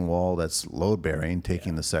this main wall that's load bearing,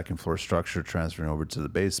 taking the second floor structure, transferring over to the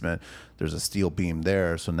basement. There's a steel beam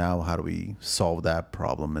there, so now how do we solve that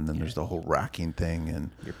problem? And then there's the whole racking thing,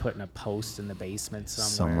 and you're putting a post in the basement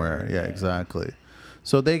somewhere. Yeah, exactly.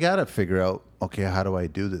 So they got to figure out, okay, how do I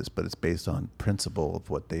do this? But it's based on principle of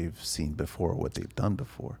what they've seen before, what they've done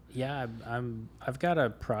before. Yeah, I've got a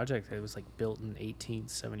project that was like built in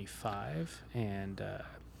 1875, and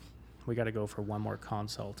we got to go for one more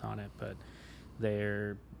consult on it, but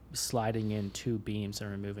they're sliding in 2 beams and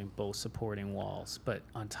removing both supporting walls. But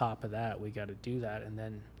on top of that, we got to do that, and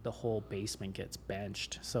then the whole basement gets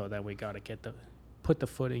benched. So then we got to put the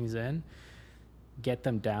footings in, get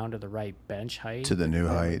them down to the right bench height. To the new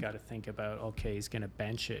height. We got to think about, okay, he's going to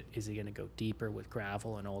bench it. Is he going to go deeper with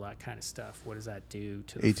gravel and all that kind of stuff? What does that do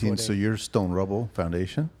to the 18, footing? so your stone rubble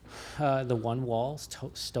foundation? The one wall,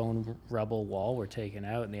 stone rubble wall, we're taking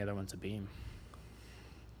out, and the other one's a beam.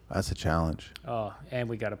 That's a challenge. Oh, and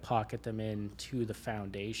we got to pocket them in to the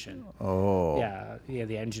foundation. Oh. Yeah,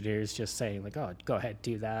 the engineer's just saying, like, oh, go ahead,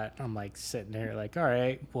 do that. I'm like sitting there like, all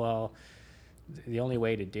right, well, the only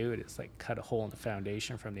way to do it is like cut a hole in the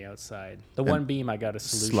foundation from the outside. The one beam I got a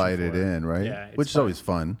solution Slide for. it in, right? Yeah, Which is always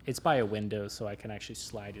fun. It's by a window, so I can actually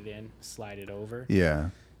slide it in, slide it over. Yeah.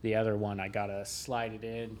 The other one, I gotta slide it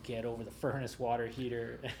in, get over the furnace water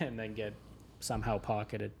heater, and then get somehow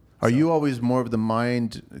pocketed. Are you always more of the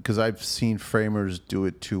mind, because I've seen framers do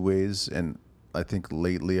it 2 ways, and I think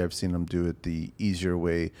lately I've seen them do it the easier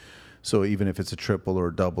way. So even if it's a triple or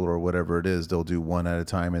a double or whatever it is, they'll do one at a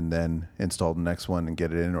time and then install the next one and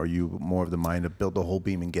get it in. Or are you more of the mind to build the whole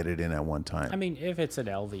beam and get it in at one time? I mean, if it's an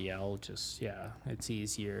LVL, it's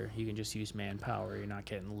easier. You can just use manpower. You're not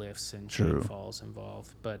getting lifts and chain falls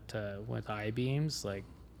involved. But with I-beams, like,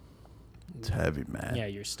 it's heavy, man. Yeah,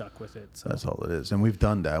 you're stuck with it. So. That's all it is. And we've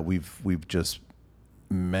done that. We've just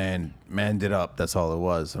manned it up. That's all it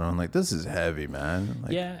was. And I'm like, this is heavy, man.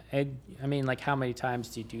 Like, yeah, and I mean, like, how many times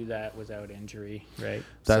do you do that without injury, right?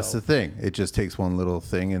 That's the thing. It just takes one little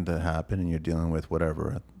thing and to happen, and you're dealing with whatever,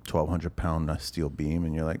 a 1,200 pound steel beam,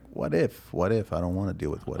 and you're like, what if? What if? I don't want to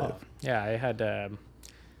deal with what if. Yeah, I had a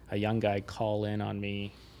young guy call in on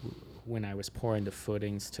me when I was pouring the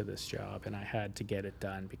footings to this job, and I had to get it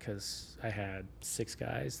done because I had 6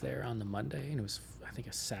 guys there on the Monday, and it was, I think,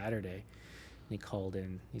 a Saturday. And he called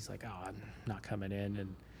in. He's like, oh, I'm not coming in.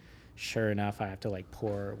 And sure enough, I have to like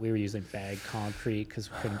pour. We were using bagged concrete because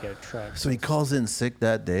we couldn't get a truck. So he calls in sick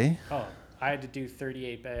that day? Oh, I had to do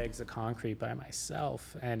 38 bags of concrete by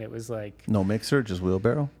myself. And it was like... No mixer, just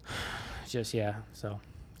wheelbarrow? Yeah. So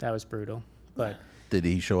that was brutal. But... Did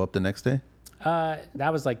he show up the next day?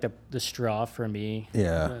 That was like the straw for me.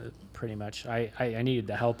 Yeah. Pretty much. I needed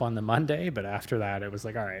the help on the Monday, but after that, it was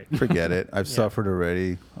like, all right. Forget it. I've suffered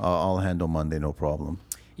already. I'll handle Monday, no problem.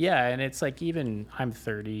 Yeah, and it's like, even I'm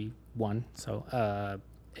 31, so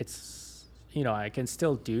it's I can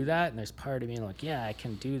still do that. And there's part of me like, yeah, I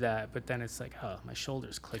can do that. But then it's like, oh, my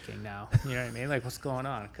shoulder's clicking now. You know what I mean? Like, what's going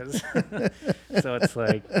on? Because so it's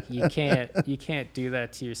like you can't do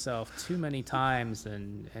that to yourself too many times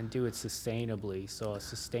and do it sustainably. So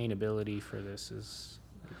sustainability for this is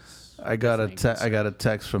I got a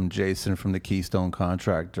text from Jason from the Keystone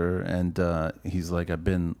Contractor, and he's like, I've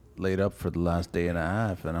been laid up for the last day and a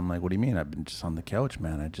half, and I'm like, what do you mean? I've been just on the couch,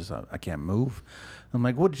 man. I can't move. I'm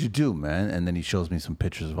like, what did you do, man? And then he shows me some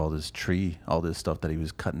pictures of all this tree, all this stuff that he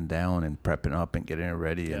was cutting down and prepping up and getting it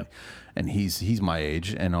ready. Yeah. And he's my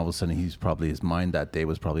age, and all of a sudden his mind that day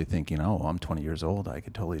was probably thinking, oh, I'm 20 years old, I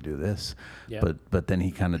could totally do this. Yeah. But then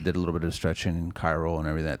he kind of did a little bit of stretching and chiro and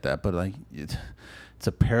everything like that. But like it's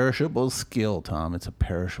a perishable skill, Tom. It's a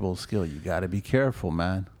perishable skill. You got to be careful,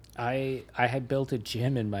 man. I had built a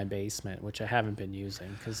gym in my basement, which I haven't been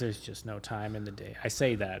using because there's just no time in the day. I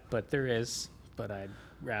say that, but there is. But I'd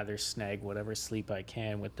rather snag whatever sleep I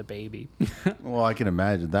can with the baby. Well, I can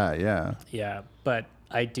imagine that, yeah. Yeah, but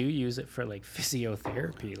I do use it for like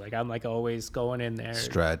physiotherapy. Like I'm like always going in there,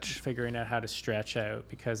 figuring out how to stretch out,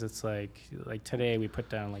 because it's like today we put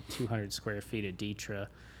down like 200 square feet of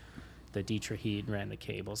the Detra heat, and ran the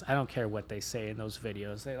cables. I don't care what they say in those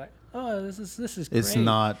videos. They're like, oh, this is great. It's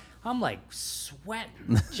not. I'm like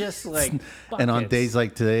sweating, just like buckets. And on days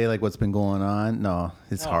like today, like what's been going on, no,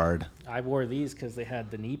 it's hard. I wore these because they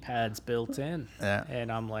had the knee pads built in. Yeah.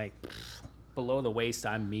 And I'm like, below the waist,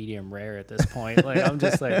 I'm medium rare at this point. Like, I'm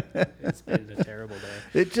just like, it's been a terrible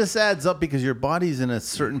day. It just adds up because your body's in a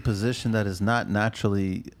certain position that is not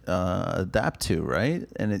naturally adapt to, right?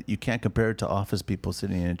 And you can't compare it to office people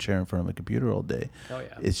sitting in a chair in front of a computer all day. Oh,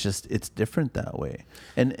 yeah. It's different that way.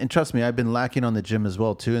 And trust me, I've been lacking on the gym as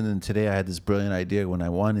well, too. And then today I had this brilliant idea when I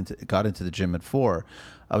got into the gym at 4.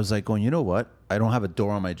 I was like going, you know what? I don't have a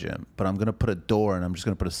door on my gym, but I'm going to put a door, and I'm just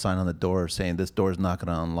going to put a sign on the door saying this door is not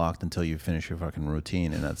going to unlock until you finish your fucking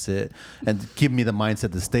routine, and that's it. And give me the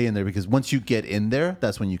mindset to stay in there, because once you get in there,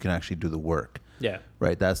 that's when you can actually do the work. Yeah.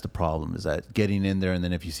 Right? That's the problem, is that getting in there, and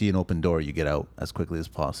then if you see an open door, you get out as quickly as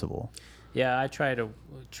possible. Yeah, I try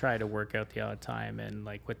to work out the odd time, and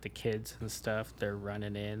like with the kids and stuff, they're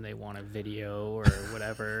running in, they want a video or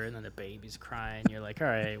whatever, and then the baby's crying. You're like, all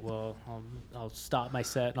right, well, I'll stop my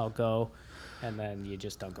set and I'll go, and then you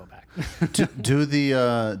just don't go back. do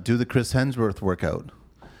the Chris Hemsworth workout.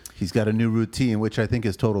 He's got a new routine, which I think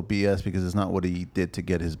is total BS because it's not what he did to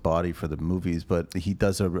get his body for the movies, but he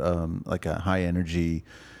does like a high energy.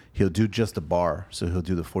 He'll do just a bar. So he'll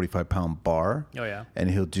do the 45-pound bar. Oh, yeah.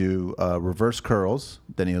 And he'll do reverse curls.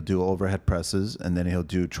 Then he'll do overhead presses. And then he'll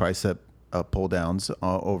do tricep pull downs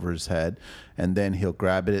over his head. And then he'll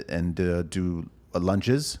grab it and do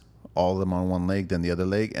lunges, all of them on one leg, then the other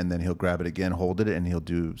leg. And then he'll grab it again, hold it, and he'll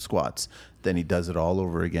do squats. Then he does it all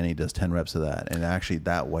over again. He does 10 reps of that. And actually,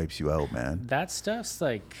 that wipes you out, man. That stuff's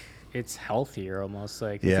like, it's healthier almost.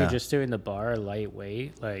 Like, if you're just doing the bar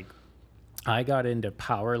lightweight, like, I got into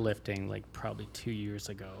powerlifting like probably 2 years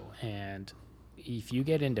ago, and if you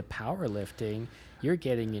get into powerlifting, you're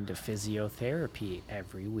getting into physiotherapy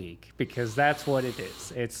every week, because that's what it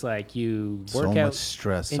is. It's like you work out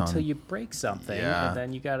stress until you break something, and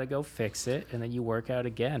then you got to go fix it, and then you work out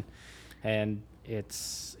again. And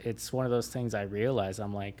it's one of those things I realize.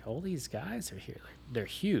 I'm like, all these guys are here, like, they're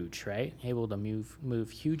huge, right? Able to move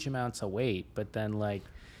huge amounts of weight, but then like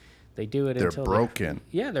they do it until they're broken.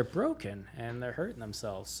 They're broken and they're hurting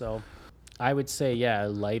themselves. So I would say,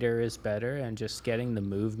 lighter is better, and just getting the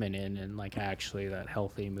movement in, and like actually that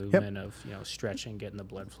healthy movement of, stretching, getting the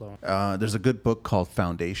blood flowing. There's a good book called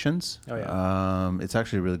Foundations. Oh, yeah. It's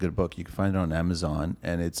actually a really good book. You can find it on Amazon,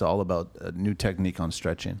 and it's all about a new technique on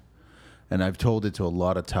stretching. And I've told it to a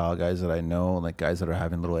lot of towel guys that I know, like guys that are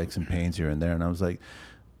having little aches and pains here and there. And I was like,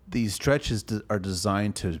 these stretches are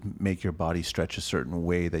designed to make your body stretch a certain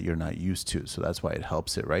way that you're not used to. So that's why it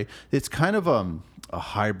helps it, right? It's kind of a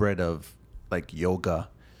hybrid of like yoga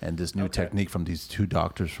and this new technique from these two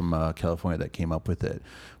doctors from California that came up with it.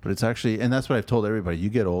 But it's actually, and that's what I've told everybody, you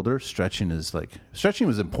get older, stretching was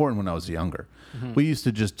important when I was younger. Mm-hmm. We used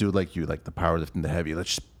to just do like the powerlifting, the heavy,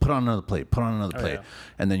 let's just put on another plate. Yeah.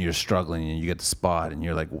 And then you're struggling and you get the spot and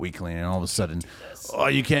you're like weakling, and all of a sudden,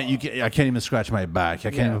 I can't even scratch my back.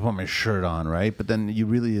 I can't even put my shirt on, right? But then you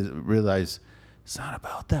really realize it's not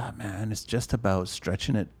about that, man. It's just about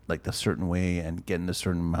stretching it like a certain way and getting a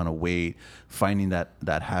certain amount of weight, finding that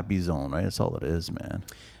happy zone, right? That's all it is, man.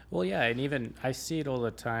 Well, yeah, and even I see it all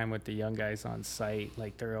the time with the young guys on site.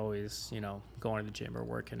 Like, they're always, going to the gym or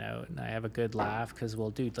working out, and I have a good laugh because we'll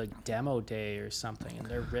do like demo day or something, and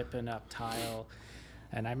they're ripping up tile.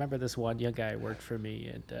 And I remember this one young guy worked for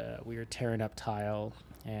me, and we were tearing up tile,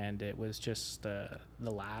 and it was just the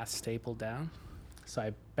last staple down. So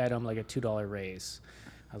I bet him like a $2 raise.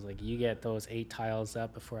 I was like, you get those 8 tiles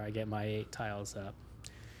up before I get my 8 tiles up,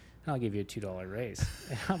 and I'll give you a $2 raise.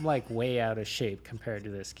 And I'm like way out of shape compared to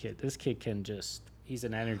this kid. This kid can just, he's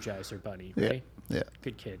an Energizer bunny, right? Yeah.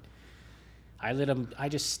 Good kid. I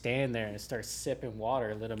just stand there and start sipping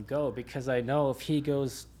water, let him go, because I know if he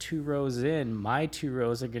goes 2 rows in, my 2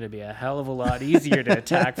 rows are going to be a hell of a lot easier to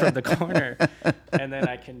attack from the corner. And then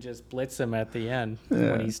I can just blitz him at the end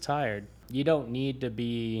when he's tired. You don't need to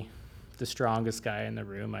be the strongest guy in the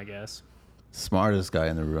room, I guess. Smartest guy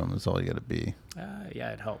in the room is all you got to be.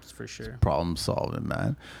 Yeah, it helps for sure. Problem solving,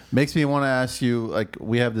 man. Makes me want to ask you, like,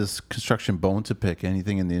 we have this construction bone to pick.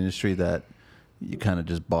 Anything in the industry that you kind of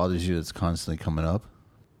just bothers you that's constantly coming up?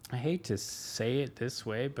 I hate to say it this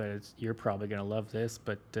way, but you're probably going to love this,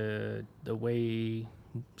 but the way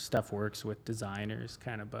stuff works with designers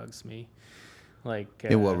kind of bugs me. Like,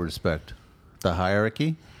 in what respect? The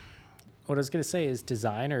hierarchy? What I was going to say is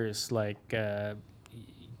designers, like,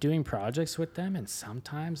 doing projects with them, and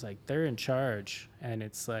sometimes like they're in charge, and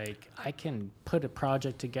it's like I can put a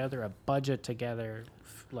project together, a budget together,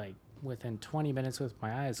 like within 20 minutes with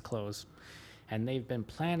my eyes closed, and they've been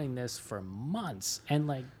planning this for months, and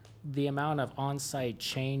like the amount of on-site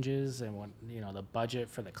changes and what, you know, the budget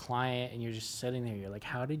for the client, and you're just sitting there, you're like,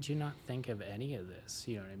 how did you not think of any of this?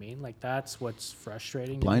 You know what I mean? Like, that's what's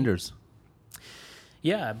frustrating. Blinders.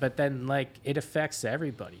 Yeah, but then like it affects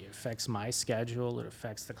everybody. It affects my schedule. It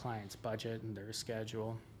affects the client's budget and their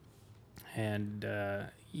schedule. And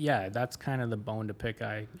yeah, that's kind of the bone to pick.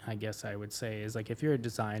 I guess I would say is like, if you're a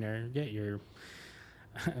designer, get your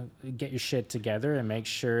shit together and make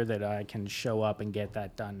sure that I can show up and get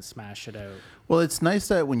that done, smash it out. Well, it's nice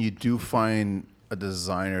that when you do find a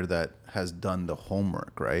designer that has done the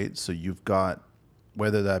homework, right? So you've got,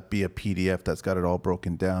 whether that be a PDF that's got it all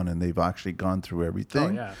broken down and they've actually gone through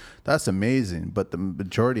everything. Oh, yeah. That's amazing. But the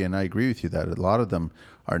majority, and I agree with you that a lot of them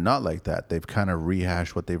are not like that. They've kind of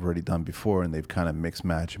rehashed what they've already done before, and they've kind of mixed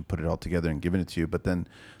match and put it all together and given it to you. But then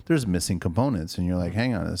there's missing components, and you're like,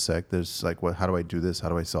 hang on a sec. There's like, how do I do this? How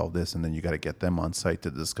do I solve this? And then you got to get them on site to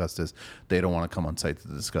discuss this. They don't want to come on site to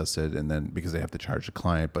discuss it, and then because they have to charge the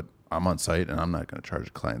client, but I'm on site and I'm not going to charge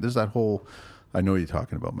the client. There's that whole, I know what you're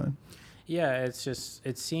talking about, man. Yeah, it's just,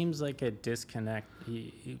 it seems like a disconnect.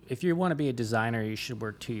 If you want to be a designer, you should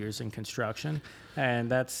work 2 years in construction, and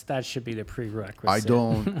that should be the prerequisite. I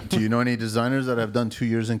don't. Do you know any designers that have done 2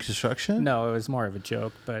 years in construction? No, it was more of a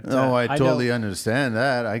joke, but no, I totally understand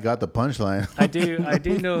that. I got the punchline. I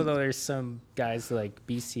do know though. There's some guys like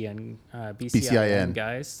BCIN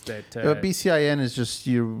guys that. BCIN is just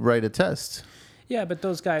you write a test. Yeah, but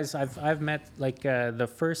those guys I've met, like the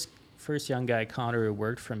first young guy, Connor, who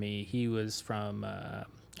worked for me. He was from I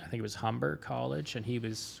think it was Humber College, and he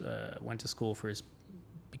was went to school for his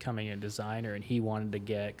becoming a designer, and he wanted to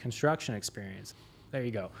get construction experience. There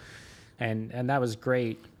you go, and that was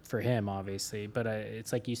great for him, obviously. But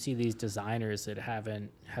it's like you see these designers that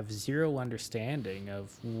have zero understanding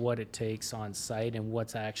of what it takes on site and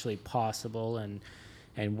what's actually possible, and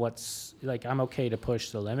what's like. I'm okay to push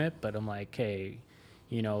the limit, but I'm like, hey,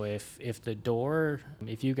 you know, if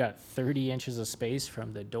you got 30 inches of space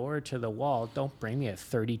from the door to the wall, don't bring me a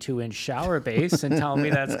 32-inch shower base and tell me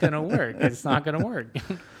that's going to work. It's not going to work.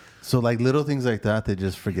 So like little things like that, they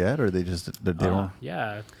just forget, or they don't.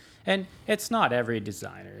 Yeah. And it's not every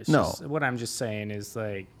designer. It's no. Just, what I'm just saying is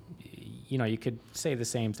like, you know, you could say the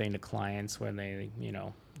same thing to clients when they, you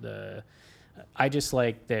know, I just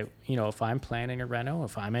like that, you know, if I'm planning a reno,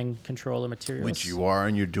 if I'm in control of materials. Which you are,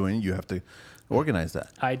 and you're doing, you have to organize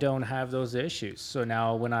that. I don't have those issues. So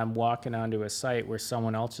now when I'm walking onto a site where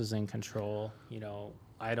someone else is in control, you know,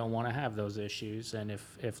 I don't want to have those issues. And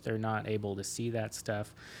if they're not able to see that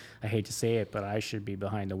stuff, I hate to say it, but I should be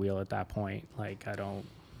behind the wheel at that point. Like, I don't,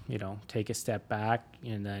 you know, take a step back,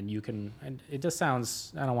 and then you can, and it just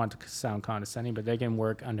sounds, I don't want to sound condescending, but they can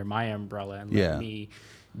work under my umbrella and let me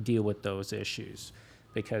deal with those issues.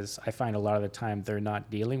 Because I find a lot of the time they're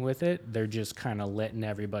not dealing with it. They're just kind of letting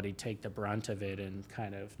everybody take the brunt of it and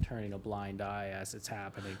kind of turning a blind eye as it's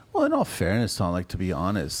happening. Well, in all fairness, Tom, like, to be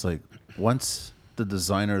honest, like, once the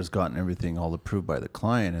designer has gotten everything all approved by the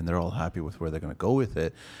client and they're all happy with where they're going to go with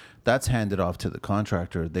it, that's handed off to the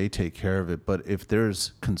contractor. They take care of it. But if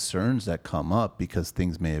there's concerns that come up because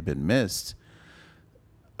things may have been missed,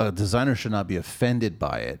 a designer should not be offended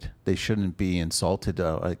by it. They shouldn't be insulted.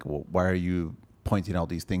 Like, well, why are you pointing all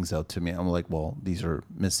these things out to me? I'm like, well, these are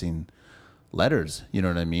missing letters, you know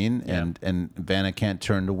what I mean? Yeah. And Vanna can't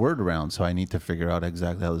turn the word around, so I need to figure out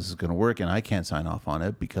exactly how this is going to work, and I can't sign off on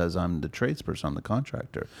it because I'm the tradesperson, I'm the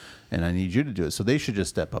contractor, and I need you to do it. So they should just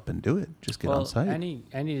step up and do it. Just get on site. Any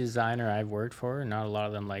designer I've worked for, not a lot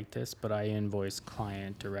of them like this, but I invoice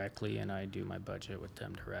client directly and I do my budget with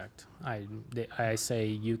them direct. I say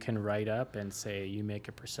you can write up and say you make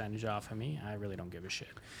a percentage off of me. I really don't give a shit.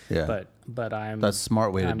 Yeah. But That's a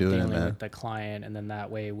smart way to do it, dealing man. with the client, and then that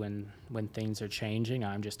way when things are changing,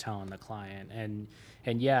 I'm just telling the client.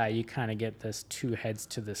 And yeah, you kind of get this two heads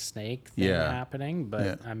to the snake thing happening,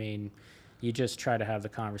 but I mean, you just try to have the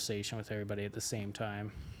conversation with everybody at the same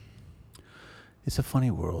time. It's a funny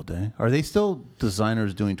world, eh? Are they still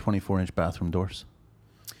designers doing 24-inch bathroom doors?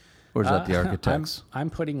 Or is that the architects? I'm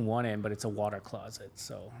putting one in, but it's a water closet,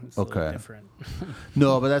 so it's a little different.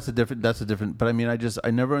 No, but that's a different, but I mean, I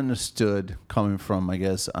never understood, coming from, I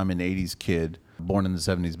guess I'm an 80s kid, born in the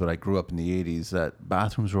 70s, but I grew up in the 80s, that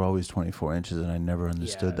bathrooms were always 24 inches, and I never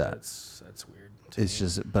understood that. That's weird. It's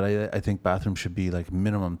just, but I think bathrooms should be like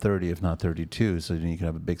minimum 30, if not 32, so then you can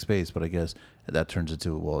have a big space. But I guess that turns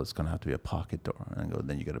into, well, it's going to have to be a pocket door. And I go,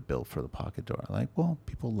 then you got to build for the pocket door. I'm like, well,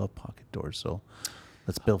 people love pocket doors, so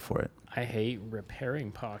let's build for it. I hate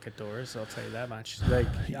repairing pocket doors, I'll tell you that much. Like,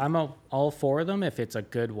 I'm all for them if it's a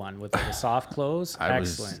good one with like a soft close.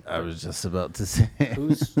 Excellent. I was just about to say.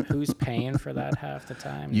 Who's paying for that half the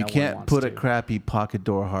time? You No one can't wants put to. a crappy pocket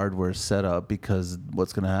door hardware setup, because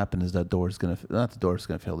what's going to happen is that door's going to, not the door's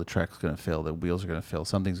going to fail, the track's going to fail, the wheels are going to fail,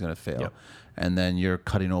 something's going to fail. Yep. And then you're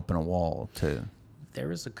cutting open a wall to... There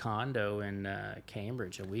was a condo in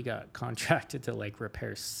Cambridge, and we got contracted to like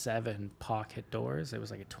repair 7 pocket doors. It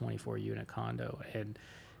was like a 24-unit condo,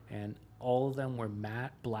 and all of them were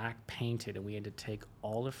matte black painted, and we had to take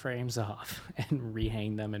all the frames off and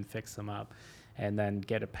rehang them and fix them up, and then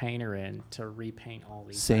get a painter in to repaint all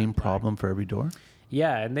these. Same problem for every door?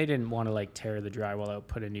 Yeah, and they didn't want to like tear the drywall out,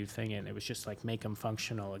 put a new thing in. It was just like make them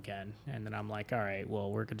functional again. And then I'm like, all right,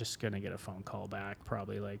 well, we're just gonna get a phone call back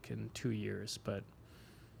probably like in 2 years, but.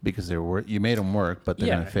 Because you made them work, but they're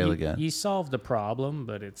going to fail again. You solve the problem,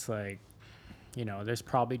 but it's like, there's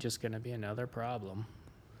probably just going to be another problem.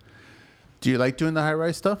 Do you like doing the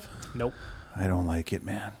high-rise stuff? Nope. I don't like it,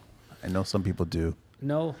 man. I know some people do.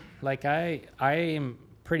 No, like I am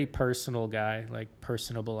pretty personal guy, like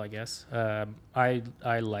personable, I guess. I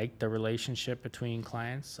like the relationship between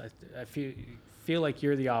clients. I feel like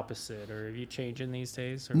you're the opposite, or are you changing these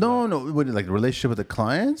days? Or no, what, like the relationship with the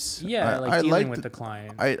clients? Yeah, I dealing with the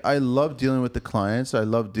client. I love dealing with the clients. I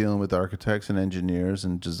love dealing with architects and engineers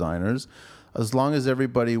and designers, as long as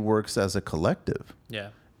everybody works as a collective. Yeah.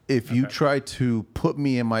 If you try to put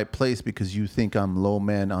me in my place because you think I'm low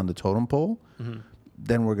man on the totem pole,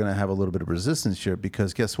 then we're going to have a little bit of resistance here,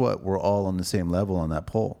 because guess what? We're all on the same level on that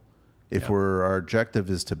pole. If our objective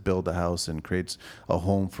is to build a house and create a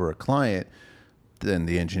home for a client, then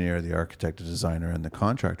the engineer, the architect, the designer, and the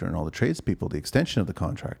contractor, and all the tradespeople, the extension of the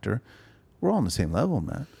contractor, we're all on the same level,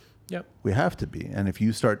 man. Yep. We have to be. And if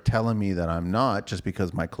you start telling me that I'm not, just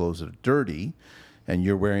because my clothes are dirty, and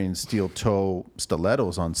you're wearing steel toe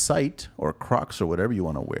stilettos on site, or Crocs, or whatever you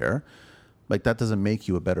want to wear, like, that doesn't make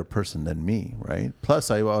you a better person than me, right?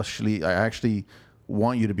 Plus, I actually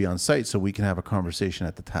want you to be on site so we can have a conversation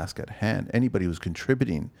at the task at hand. Anybody who's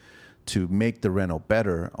contributing to make the reno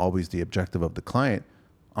better, always the objective of the client,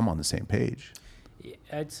 I'm on the same page.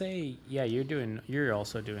 I'd say, you're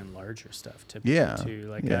also doing larger stuff typically too.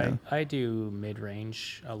 Like I do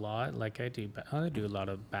mid-range a lot. Like I do a lot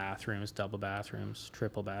of bathrooms, double bathrooms,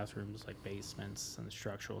 triple bathrooms, like basements and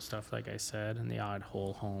structural stuff, like I said, and the odd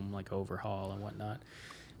whole home like overhaul and whatnot.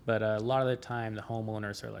 But a lot of the time, the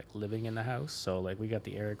homeowners are like living in the house. So like we got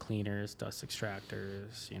the air cleaners, dust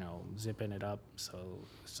extractors, zipping it up. So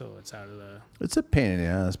it's out of the. It's a pain in the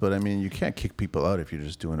ass, but I mean, you can't kick people out if you're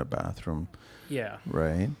just doing a bathroom. Yeah.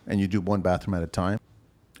 Right. And you do one bathroom at a time.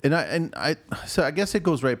 So I guess it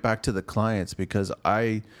goes right back to the clients, because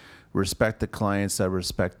I respect the clients that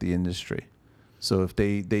respect the industry. So if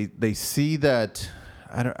they see that.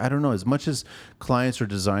 I don't know, as much as clients or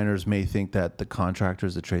designers may think that the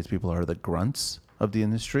contractors, the tradespeople are the grunts of the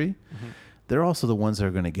industry, they're also the ones that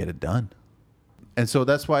are going to get it done. And so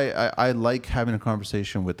that's why I like having a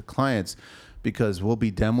conversation with the clients, because we'll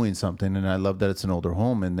be demoing something, and I love that it's an older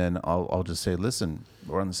home, and then I'll just say, listen,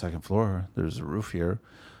 we're on the second floor. There's a roof here.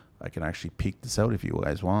 I can actually peek this out if you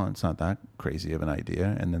guys want. It's not that crazy of an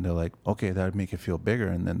idea. And then they're like, okay, that would make it feel bigger.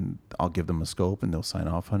 And then I'll give them a scope, and they'll sign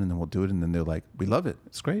off on it, and then we'll do it. And then they're like, we love it.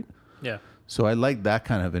 It's great. Yeah. So I like that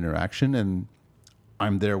kind of interaction, and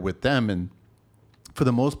I'm there with them. And for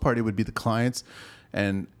the most part, it would be the clients.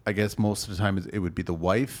 And I guess most of the time it would be the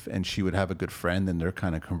wife, and she would have a good friend, and they're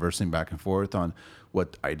kind of conversing back and forth on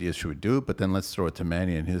what ideas she would do. But then let's throw it to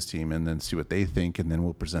Manny and his team, and then see what they think, and then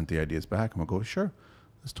we'll present the ideas back, and we'll go, sure,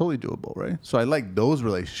 it's totally doable, right? So I like those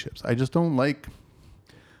relationships. I just don't like,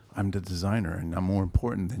 I'm the designer and I'm more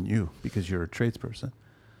important than you because you're a tradesperson.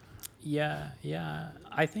 Yeah.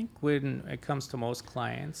 I think when it comes to most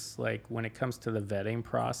clients, like when it comes to the vetting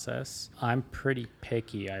process, I'm pretty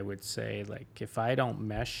picky, I would say. Like if I don't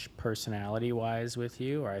mesh personality wise with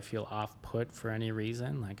you, or I feel off put for any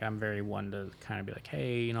reason, like I'm very one to kind of be like,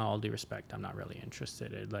 hey, all due respect, I'm not really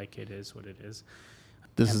interested. Like it is what it is.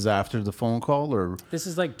 This is after the phone call, or this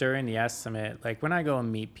is like during the estimate. Like when I go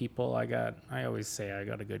and meet people, I always say I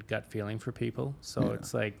got a good gut feeling for people. So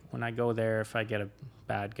it's like when I go there, if I get a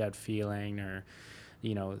bad gut feeling, or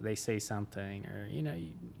they say something, or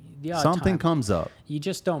the odd something time, comes up, you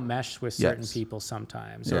just don't mesh with certain people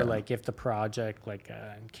sometimes. Or like if the project, like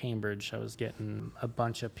in Cambridge, I was getting a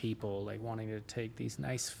bunch of people like wanting to take these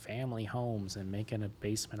nice family homes and make it a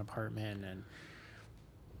basement apartment. And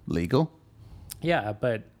legal. yeah,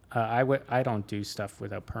 but I don't do stuff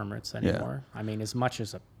without permits anymore. Yeah. I mean, as much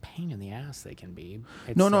as a pain in the ass they can be.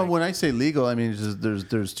 No. When I say legal, I mean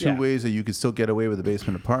there's two ways that you can still get away with a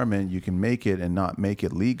basement apartment. You can make it and not make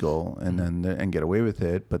it legal, and then get away with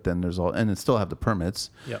it. But then there's and still have the permits.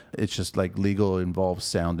 Yep. It's just like legal involves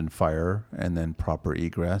sound and fire, and then proper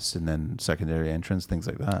egress, and then secondary entrance, things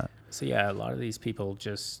like that. So yeah, a lot of these people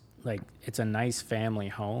just, like, it's a nice family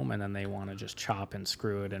home, and then they want to just chop and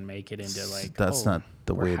screw it and make it into like, that's not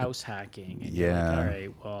the way. House hacking. And yeah. Like, all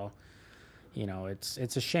right, well,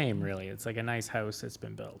 it's a shame, really. It's like a nice house that's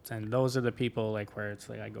been built, and those are the people like where it's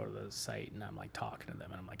like I go to the site and I'm like talking to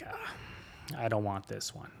them, and I'm like, I don't want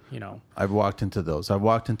this one. I've walked into those. I've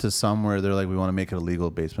walked into some where they're like, we want to make it a legal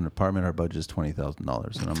basement apartment. Our budget is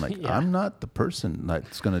 $20,000, and I'm like, I'm not the person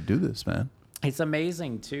that's going to do this, man. It's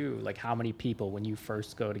amazing too, like how many people, when you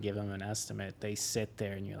first go to give them an estimate, they sit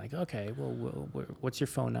there and you're like, okay, well, what's your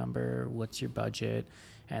phone number? What's your budget?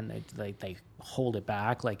 And they hold it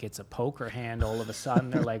back like it's a poker hand. All of a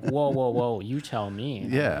sudden, they're like, whoa, you tell me.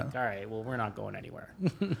 And yeah. Like, all right, well, we're not going anywhere.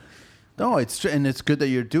 No, it's good that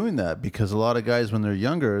you're doing that, because a lot of guys, when they're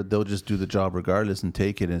younger, they'll just do the job regardless and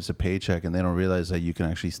take it, and it's a paycheck, and they don't realize that you can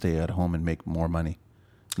actually stay at home and make more money,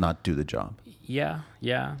 not do the job. Yeah.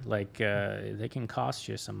 Like they can cost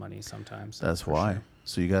you some money sometimes. That's why. Sure.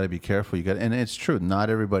 So you got to be careful. And it's true. Not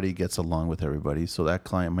everybody gets along with everybody. So that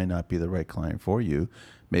client might not be the right client for you.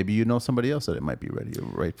 Maybe you know somebody else that it might be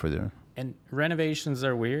right for their. And renovations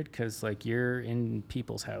are weird because like you're in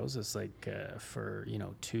people's houses like for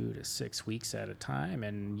 2 to 6 weeks at a time,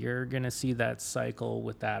 and you're gonna see that cycle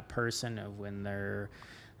with that person of when they're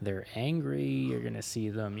angry. You're gonna see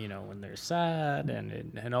them, when they're sad,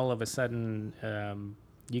 and all of a sudden,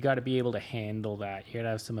 you got to be able to handle that. You got to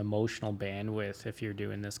have some emotional bandwidth if you're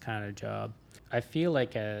doing this kind of job. I feel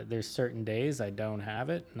like there's certain days I don't have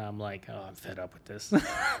it, and I'm like, oh, I'm fed up with this.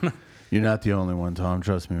 You're not the only one, Tom.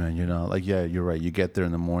 Trust me, man. You're not. Like, yeah, you're right. You get there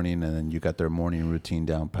in the morning, and then you got their morning routine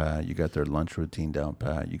down pat. You got their lunch routine down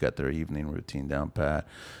pat. You got their evening routine down pat.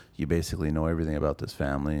 You basically know everything about this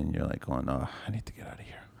family, and you're like going, oh, I need to get out of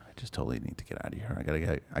here. I just totally need to get out of here. I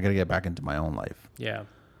gotta get back into my own life. Yeah.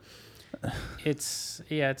 It's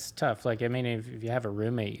tough. Like, I mean, if you have a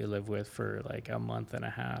roommate you live with for like a month and a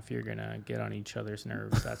half, you're gonna get on each other's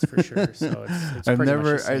nerves. That's for sure. So it's I've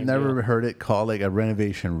never heard it called like a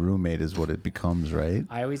renovation roommate is what it becomes, right?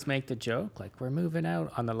 I always make the joke like we're moving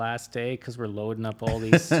out on the last day because we're loading up all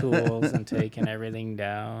these tools and taking everything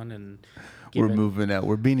down and. We're moving out.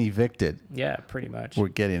 We're being evicted. Yeah, pretty much. We're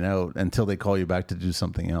getting out until they call you back to do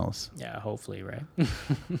something else. Yeah, hopefully, right?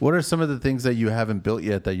 What are some of the things that you haven't built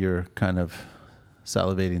yet that you're kind of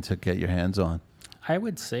salivating to get your hands on? I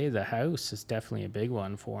would say the house is definitely a big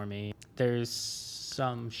one for me. There's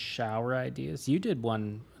some shower ideas. You did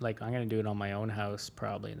one, like I'm going to do it on my own house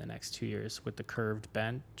probably in the next 2 years with the curved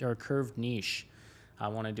bench or curved niche. I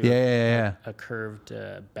want to do a curved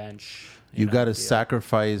bench. You got to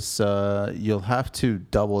sacrifice. You'll have to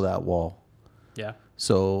double that wall. Yeah.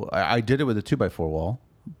 So I did it with a 2x4 wall,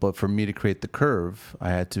 but for me to create the curve, I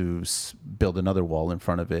had to build another wall in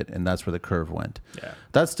front of it, and that's where the curve went. Yeah.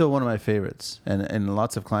 That's still one of my favorites, and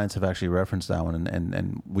lots of clients have actually referenced that one,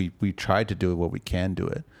 and we tried to do it what we can do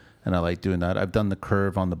it, and I like doing that. I've done the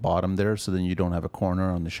curve on the bottom there, so then you don't have a corner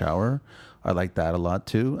on the shower. I like that a lot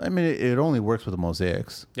too. I mean, it only works with the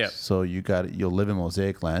mosaics. Yeah. So you'll live in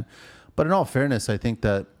mosaic land. But in all fairness, I think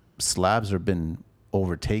that slabs have been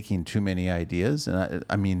overtaking too many ideas. And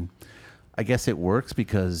I mean, I guess it works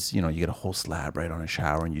because, you get a whole slab right on a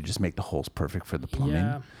shower and you just make the holes perfect for the plumbing.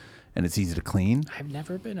 Yeah. and it's easy to clean. I've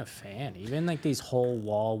never been a fan. Even like these whole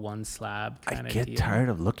wall, one slab kind I of get deal. tired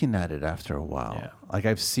of looking at it after a while. Yeah. Like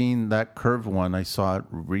I've seen that curved one. I saw it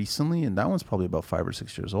recently, and that one's probably about 5 or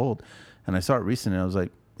 6 years old. And I saw it recently, and I was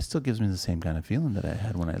like, it still gives me the same kind of feeling that I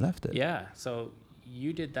had when I left it. Yeah. So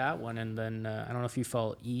you did that one, and then I don't know if you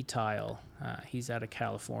follow E-Tile. He's out of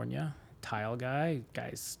California. Tile guy.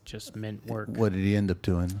 Guy's just mint work. What did he end up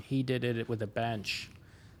doing? He did it with a bench.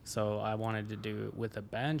 So I wanted to do it with a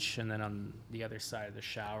bench, and then on the other side of the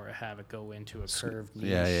shower, have it go into a curved niche.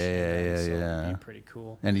 Yeah. It'd be pretty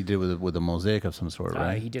cool. And he did with a mosaic of some sort,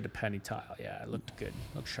 right? He did a penny tile. Yeah, it looked good.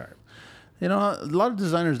 Looked sharp. You know, a lot of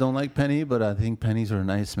designers don't like penny, but I think pennies are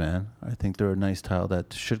nice, man. I think they're a nice tile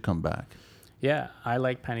that should come back. Yeah, I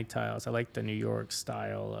like penny tiles. I like the New York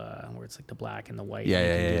style where it's like the black and the white.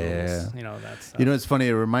 Yeah. You know, that's. You know, it's funny.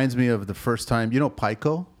 It reminds me of the first time. You know,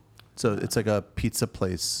 Pico. So it's like a pizza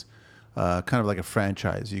place, kind of like a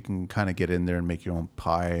franchise. You can kind of get in there and make your own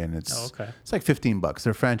pie, and it's like $15.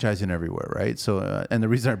 They're franchising everywhere, right? So, and the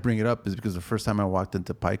reason I bring it up is because the first time I walked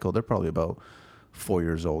into Pico, they're probably about 4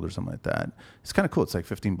 years old or something like that. It's kind of cool. It's like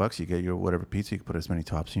 $15. You get your whatever pizza. You can put as many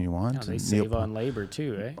toppings you want. Oh, they save on labor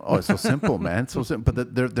too, eh? Oh, it's so simple, man. It's so simple.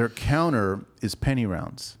 But their counter is penny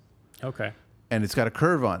rounds. Okay. And it's got a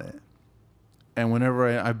curve on it. And whenever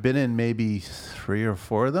I've been in maybe 3 or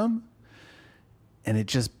 4 of them, and it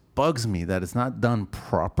just bugs me that it's not done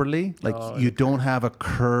properly. Like you don't have a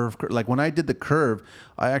curve. Like when I did the curve,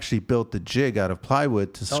 I actually built the jig out of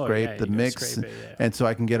plywood to scrape the mix. And so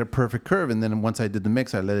I can get a perfect curve. And then once I did the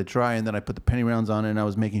mix, I let it dry, and then I put the penny rounds on it, and I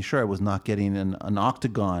was making sure I was not getting an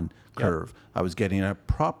octagon curve. I was getting a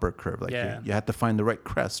proper curve. Like you had to find the right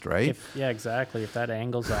crest, right? Exactly. If that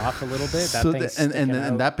angle's off a little bit, that so thing's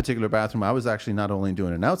and that particular bathroom, I was actually not only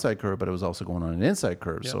doing an outside curve, but it was also going on an inside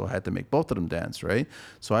curve. So I had to make both of them dance, right?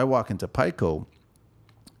 So I walk into Pico,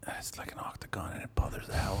 and it's like an octagon, and it bothers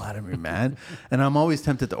the hell out of me, man. And I'm always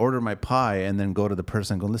tempted to order my pie and then go to the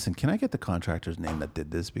person and go, listen, can I get the contractor's name that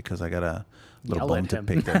did this? Because I got a little bone to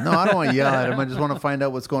pick there. No, I don't want to yell at him. I just want to find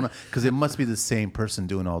out what's going on, because it must be the same person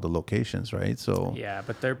doing all the locations, right? So yeah,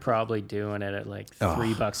 but they're probably doing it at like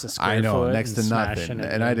 $3 a square I know, foot. next to nothing.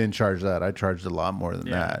 And I didn't charge that. I charged a lot more than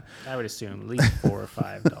that. I would assume at least $4 or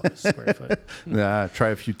 $5 a square foot. Yeah, try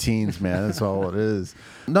a few teens, man. That's all it is.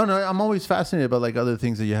 No, I'm always fascinated about like other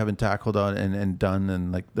things that you haven't tackled on and done,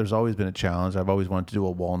 and like there's always been a challenge. I've always wanted to do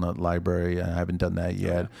a walnut library, and I haven't done that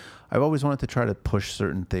yet. I've always wanted to try to push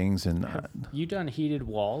certain things. And have you done heated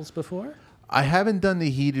walls before? I haven't done the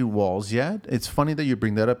heated walls yet. It's funny that you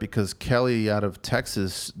bring that up, because Kelly out of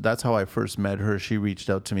Texas, that's how I first met her. She reached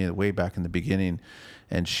out to me way back in the beginning,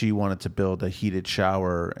 and she wanted to build a heated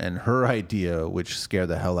shower. And her idea, which scared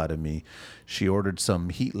the hell out of me, she ordered some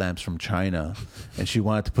heat lamps from China, and she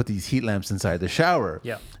wanted to put these heat lamps inside the shower.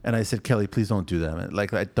 Yeah. And I said, Kelly, please don't do that.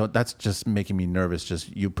 Like, that's just making me nervous.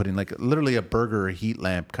 Just you putting like literally a burger heat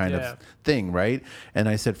lamp kind of thing, right? And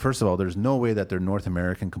I said, first of all, there's no way that they're North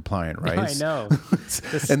American compliant, right? I know.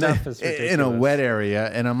 This stuff is ridiculous. In a wet area.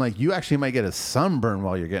 And I'm like, you actually might get a sunburn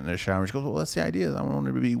while you're getting in a shower. And she goes, well, that's the idea. I want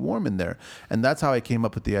it to be warm in there. And that's how I came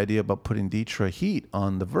up with the idea about putting Ditra heat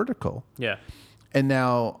on the vertical. Yeah. And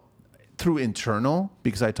now, through internal,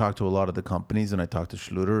 because I talked to a lot of the companies, and I talked to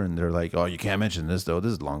Schluter, and they're like, oh, you can't mention this though.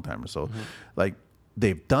 This is a long time or so. Mm-hmm. Like,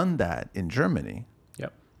 they've done that in Germany.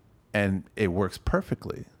 Yep. And it works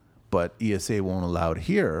perfectly. But ESA won't allow it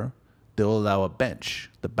here. They'll allow a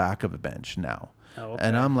bench, the back of a bench now. Oh, okay.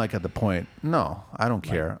 And I'm like at the point, no, I don't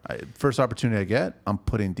care. First opportunity I get, I'm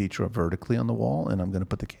putting Ditra vertically on the wall, and I'm going to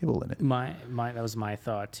put the cable in it. That was my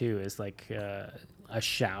thought too, is like a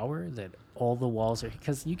shower that all the walls are,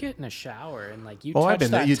 because you get in a shower and like you touch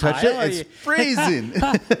that you tile, touch it, it's freezing.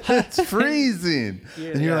 It's freezing.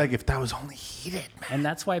 And you're like, if that was only heated, man. And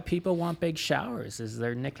that's why people want big showers, is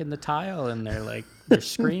they're nicking the tile and they're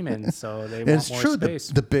screaming, so they want more space.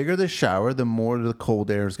 The bigger the shower, the more the cold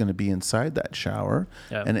air is going to be inside that shower.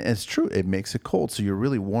 Yep. And it's true, it makes it cold, so you're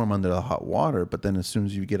really warm under the hot water, but then as soon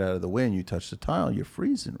as you get out of the way and you touch the tile, you're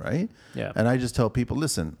freezing, right? Yeah. And I just tell people,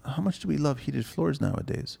 listen, how much do we love heated floors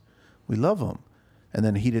nowadays? We love them. And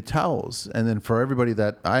then heated towels. And then for everybody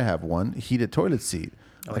that I have one, heated toilet seat.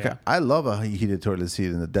 I love a heated toilet seat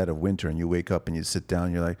in the dead of winter, and you wake up and you sit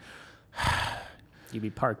down, you're like, You'd be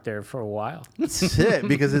parked there for a while. That's it,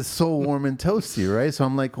 because it's so warm and toasty, right? So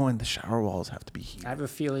I'm like going, the shower walls have to be heated. I have a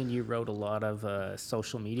feeling you wrote a lot of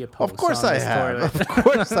social media posts. Of course I have. Of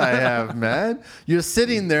course I have, man. You're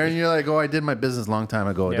sitting there and you're like, oh, I did my business a long time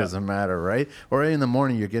ago. It doesn't matter, right? Or in the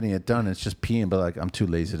morning, you're getting it done. It's just peeing, but like, I'm too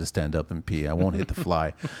lazy to stand up and pee. I won't hit the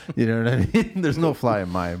fly. You know what I mean? There's no fly in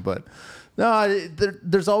mine, but no,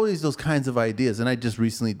 there's always those kinds of ideas. And I just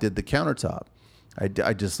recently did the countertop.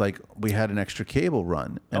 I just like, we had an extra cable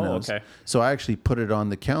run. And okay. So I actually put it on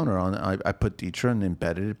the counter. I put Dietra and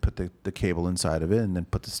embedded it, put the cable inside of it, and then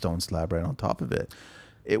put the stone slab right on top of it.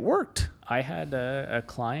 It worked. I had a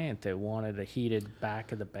client that wanted a heated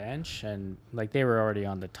back of the bench, and like they were already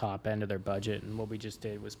on the top end of their budget. And what we just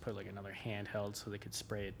did was put like another handheld so they could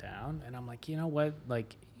spray it down. And I'm like, you know what?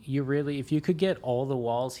 Like, you really, if you could get all the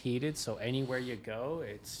walls heated, so anywhere you go,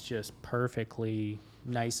 it's just perfectly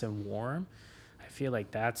nice and warm. I feel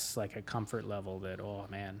like that's like a comfort level that, oh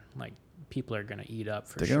man, like people are going to eat up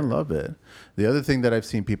for sure. They're going to love it. The other thing that I've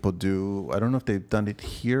seen people do, I don't know if they've done it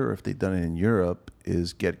here or if they've done it in Europe,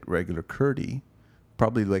 is get regular Curdy,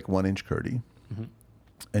 probably like 1-inch Curdy,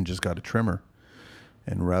 and just got a trimmer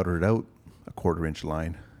and router it out a 1/4-inch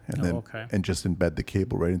line, and and just embed the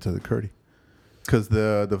cable right into the Curdy. Because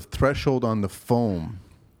the threshold on the foam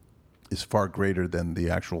is far greater than the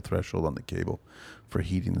actual threshold on the cable for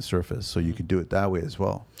heating the surface. So you can do it that way as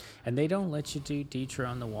well. And they don't let you do Dietra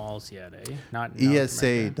on the walls yet, eh? Not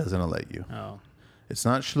ESA doesn't let you. Oh. It's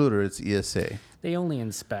not Schluter, it's ESA. They only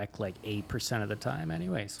inspect like 8% of the time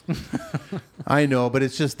anyways. I know, but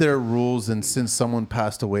it's just their rules. And since someone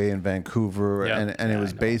passed away in Vancouver, and it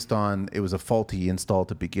was based on, it was a faulty install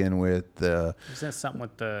to begin with. Is that something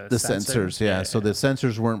with the sensors? Yeah. So the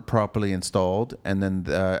sensors weren't properly installed. And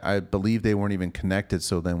then I believe they weren't even connected.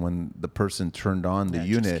 So then when the person turned on the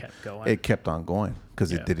unit, it kept on going.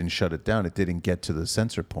 Because it didn't shut it down. It didn't get to the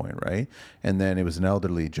sensor point, right? And then it was an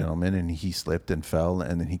elderly gentleman, and he slipped and fell,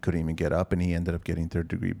 and then he couldn't even get up, and he ended up getting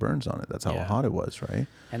 3rd-degree burns on it. That's how hot it was, right?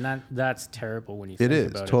 And that's terrible when you think about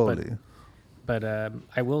it. It is, totally. But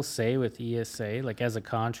I will say with ESA, like as a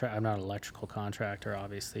contract, I'm not an electrical contractor,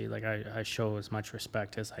 obviously. Like I show as much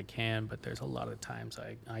respect as I can, but there's a lot of times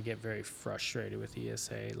I get very frustrated with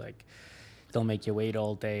ESA. Like, they'll make you wait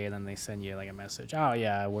all day, and then they send you like a message. Oh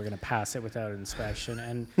yeah, we're gonna pass it without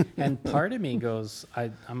inspection. And part of me goes,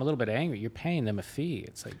 I'm a little bit angry. You're paying them a fee.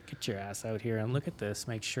 It's like, get your ass out here and look at this.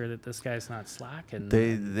 Make sure that this guy's not slacking.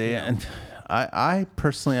 And I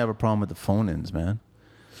personally have a problem with the phone-ins, man.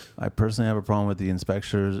 I personally have a problem with the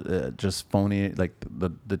inspectors just phoning it. Like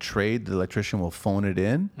the trade, the electrician will phone it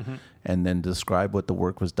in and then describe what the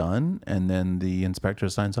work was done, and then the inspector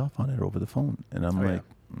signs off on it over the phone. And I'm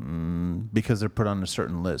because they're put on a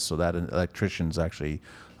certain list, so that an electrician's actually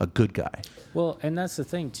a good guy. Well, and that's the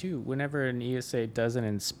thing too. Whenever an ESA doesn't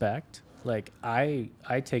inspect, like I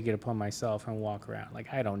take it upon myself and walk around.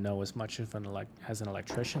 Like, I don't know as much as an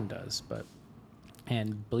electrician does,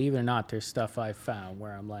 and believe it or not, there's stuff I've found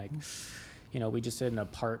where I'm like, you know, we just did an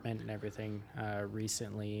apartment and everything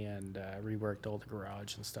recently, and reworked all the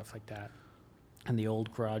garage and stuff like that. And the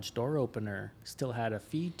old garage door opener still had a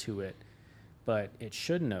feed to it, but it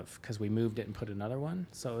shouldn't have, because we moved it and put another one.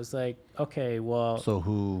 So it was like, okay, well. So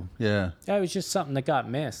it was just something that got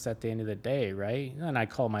missed at the end of the day, right? And I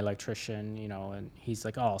called my electrician, you know, and he's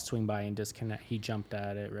like, oh, I'll swing by and disconnect. He jumped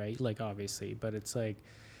at it, right? Like, obviously, but it's like,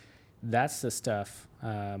 that's the stuff.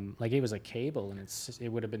 Like, it was a cable, and it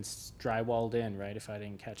would have been drywalled in, right, if I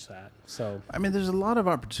didn't catch that. So I mean, there's a lot of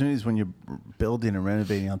opportunities when you're building and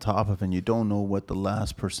renovating on top of, and you don't know what the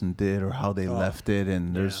last person did or how they left it.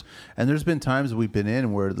 And there's been times we've been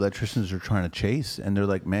in where the electricians are trying to chase, and they're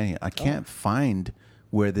like, man, I can't find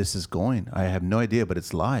where this is going. I have no idea, but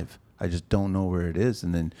it's live. I just don't know where it is.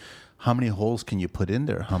 And then how many holes can you put in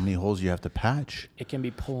there? How many holes you have to patch? It can be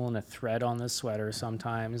pulling a thread on the sweater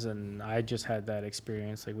sometimes, and I just had that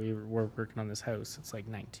experience. Like, we were working on this house. It's like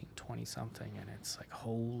 1920 something, and it's like,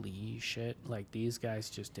 holy shit. Like, these guys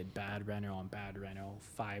just did bad reno on bad reno,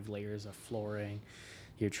 5 layers of flooring.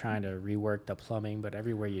 You're trying to rework the plumbing, but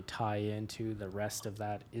everywhere you tie into, the rest of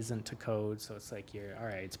that isn't to code. So it's like, all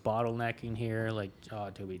right, it's bottlenecking here. Like, oh,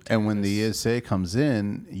 do we do And when the ESA comes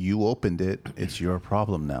in, you opened it, it's your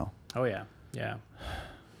problem now. Oh, yeah. Yeah.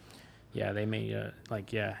 Yeah, they may,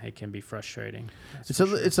 it can be frustrating. It's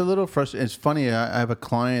a little frustrating. It's funny. I have a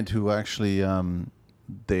client who actually,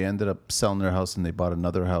 they ended up selling their house, and they bought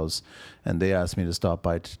another house, and they asked me to stop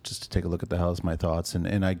by just to take a look at the house, my thoughts.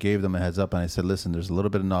 And I gave them a heads up, and I said, listen, there's a little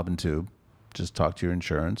bit of knob and tube. Just talk to your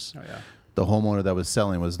insurance. Oh, yeah. the homeowner that was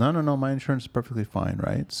selling was, no, my insurance is perfectly fine,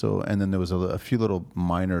 right? So, and then there was a few little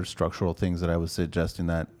minor structural things that I was suggesting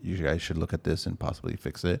that you guys should look at this and possibly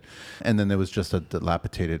fix it. And then there was just a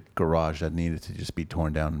dilapidated garage that needed to just be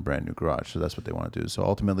torn down and brand new garage. So that's what they want to do. So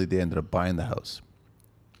ultimately they ended up buying the house.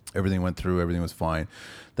 Everything went through, everything was fine.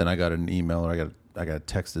 Then I got an email, or I got a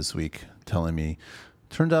text this week telling me,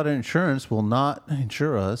 turns out insurance will not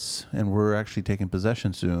insure us, and we're actually taking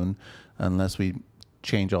possession soon unless we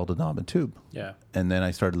change all the knob and tube. Yeah. And then I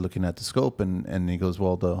started looking at the scope, and he goes,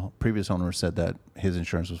 well, the previous owner said that his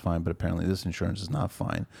insurance was fine, but apparently this insurance is not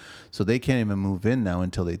fine. So they can't even move in now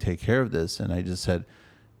until they take care of this. And I just said,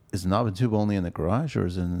 is the knob and tube only in the garage or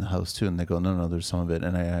is it in the house too? And they go, no, there's some of it.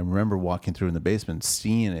 And I remember walking through in the basement,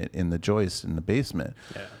 seeing it in the joist in the basement.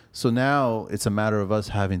 Yeah. So now it's a matter of us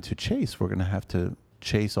having to chase. We're going to have to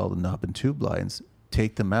chase all the knob and tube lines,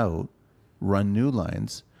 take them out, run new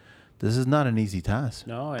lines. This is not an easy task.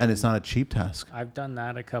 No, and it's not a cheap task. I've done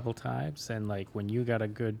that a couple times, and like when you got a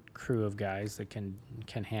good crew of guys that can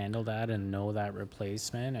handle that and know that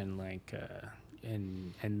replacement, and like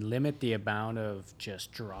and limit the amount of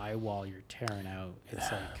just drywall you're tearing out.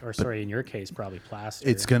 It's like, or sorry, in your case, probably plaster.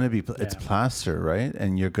 It's gonna be it's plaster, right?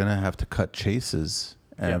 And you're gonna have to cut chases.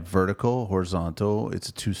 Vertical, horizontal. It's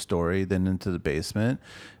a 2-story, then into the basement,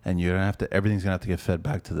 and you're gonna have to. Everything's gonna have to get fed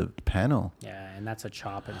back to the panel. Yeah, and that's a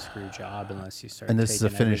chop and screw job unless you start. And this is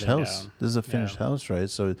a finished house. Down. This is a finished house, right?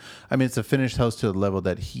 So, I mean, it's a finished house to the level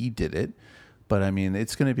that he did it, but I mean,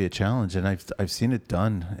 it's gonna be a challenge, and I've seen it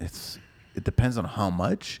done. It depends on how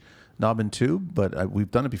much knob and tube, but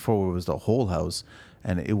we've done it before where it was the whole house.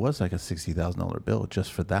 And it was like a $60,000 bill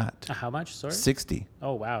just for that. How much? Sorry? 60.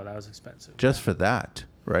 Oh, wow. That was expensive. Just for that,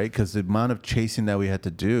 right? Because the amount of chasing that we had to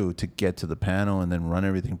do to get to the panel and then run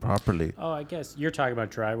everything properly. Oh, I guess you're talking about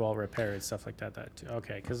drywall repair and stuff like that too.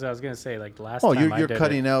 Okay, because I was going to say, like, last time you're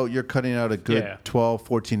cutting out a good 12,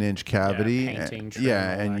 14-inch cavity. Yeah, painting, trim,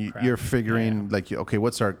 and you're figuring, like, okay,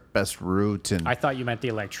 what's our best route? And I thought you meant the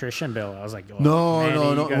electrician bill. I was like, no.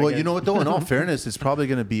 Well, you know what, though? In all fairness, it's probably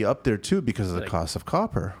going to be up there, too, because of the cost of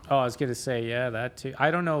copper. Oh, I was going to say, that, too.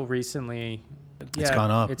 I don't know, recently. Yeah, it's gone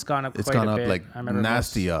up. It's gone up. It's quite gone a up bit. like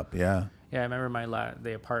nasty up. Yeah. Yeah, I remember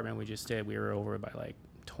the apartment we just did. We were over by like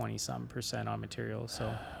 20% on materials.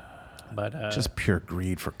 So, but just pure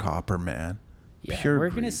greed for copper, man. Yeah, pure we're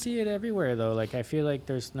greed. gonna see it everywhere though. Like I feel like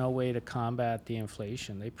there's no way to combat the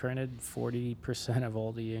inflation. They printed 40% of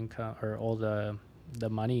all the income or all the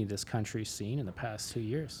money this country's seen in the past 2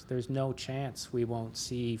 years. There's no chance we won't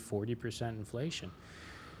see 40% inflation.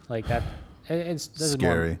 Like that. This is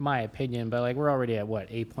more my opinion, but like we're already at what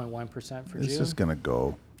 8.1% for June. It's just gonna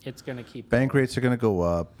go. It's gonna keep. Bank going. rates are gonna go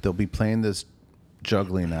up. They'll be playing this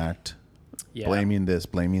juggling act, blaming this,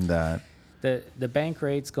 blaming that. The bank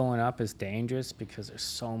rates going up is dangerous because there's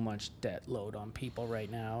so much debt load on people right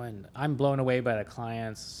now, and I'm blown away by the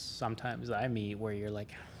clients sometimes that I meet where you're like,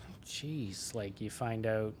 geez, like you find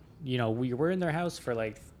out, we were in their house for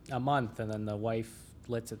like a month, and then the wife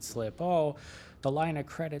lets it slip. Oh, the line of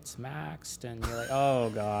credit's maxed, and you're like, oh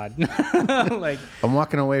God. Like I'm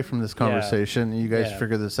walking away from this conversation. You guys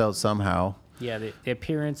figure this out somehow. Yeah, the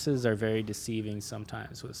appearances are very deceiving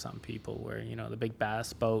sometimes with some people where, the big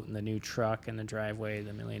bass boat and the new truck and the driveway,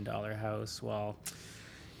 the $1 million house, well,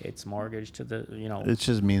 it's mortgaged to the, It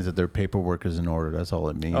just means that their paperwork is in order. That's all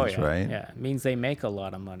it means, right? Yeah, it means they make a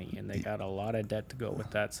lot of money and they got a lot of debt to go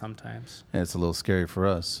with that sometimes. And it's a little scary for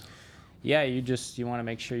us. Yeah, you want to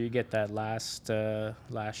make sure you get that last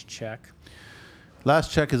check.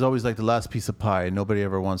 Last check is always like the last piece of pie. Nobody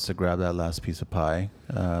ever wants to grab that last piece of pie.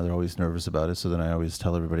 They're always nervous about it. So then I always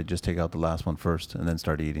tell everybody, just take out the last one first and then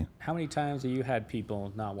start eating. How many times have you had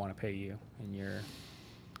people not want to pay you in your...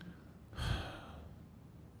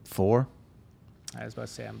 4. I was about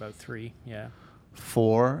to say I'm about 3, yeah.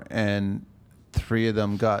 4, and 3 of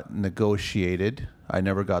them got negotiated. I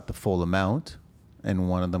never got the full amount, and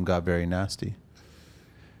 1 of them got very nasty.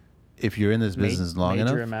 If you're in this business long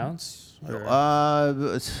enough... Major amounts?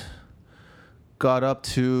 Got up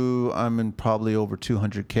to, I'm in probably over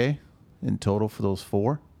 200K in total for those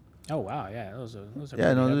 4. Oh, wow, yeah. Those are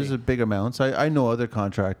those are big amounts. I know other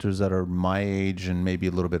contractors that are my age and maybe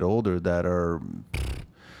a little bit older that are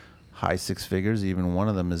high 6 figures. Even one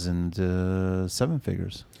of them is in 7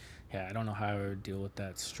 figures. Yeah, I don't know how I would deal with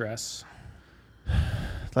that stress.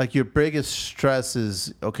 Like your biggest stress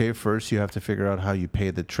is, okay, first you have to figure out how you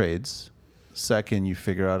pay the trades. Second, you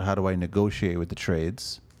figure out how do I negotiate with the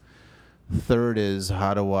trades. Third is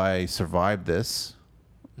how do I survive this,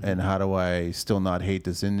 and how do I still not hate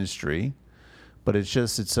this industry. But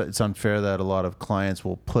it's unfair that a lot of clients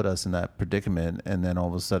will put us in that predicament, and then all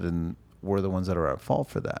of a sudden we're the ones that are at fault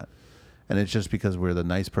for that. And it's just because we're the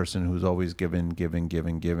nice person who's always giving,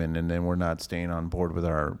 and then we're not staying on board with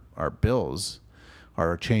our bills,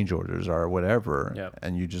 our change orders, our whatever. Yep.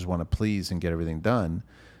 And you just want to please and get everything done.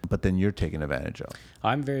 But then you're taken advantage of.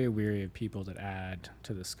 I'm very weary of people that add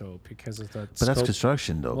to the scope because of the. But that's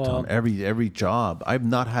construction, though, Tom. Every job. I've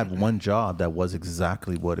not had one job that was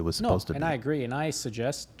exactly what it was supposed to be. And I agree. And I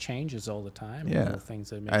suggest changes all the time. Yeah. Little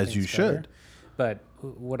things that make As things you better. should. But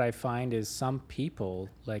what I find is some people,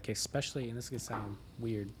 like especially, and this is going to sound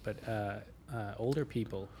weird, but older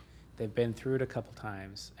people, they've been through it a couple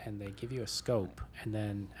times and they give you a scope. And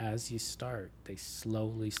then as you start, they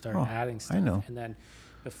slowly start adding stuff. I know. And then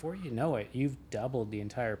before you know it, you've doubled the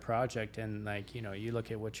entire project. And like, you know, you look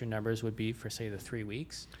at what your numbers would be for say the 3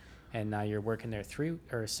 weeks, and now you're working there 3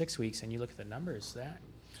 or 6 weeks, and you look at the numbers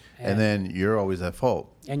and then you're always at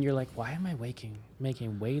fault. And you're like, why am I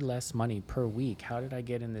making way less money per week? How did I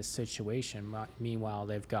get in this situation? Meanwhile,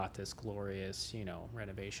 they've got this glorious, you know,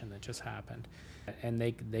 renovation that just happened, and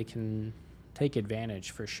they can take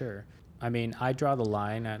advantage for sure. I mean, I draw the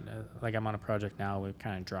line at, like I'm on a project now, we're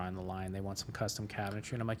kind of drawing the line. They want some custom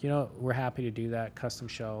cabinetry. And I'm like, you know, we're happy to do that. Custom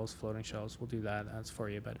shelves, floating shelves, we'll do that. That's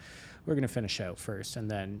for you. But we're going to finish out first. And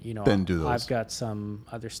then, you know, I've got some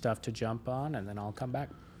other stuff to jump on, and then I'll come back.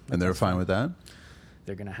 And they're fine with that?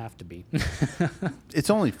 They're going to have to be. It's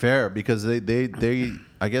only fair because they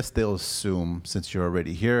I guess they'll assume since you're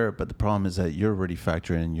already here, but the problem is that you're already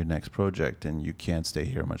factoring in your next project and you can't stay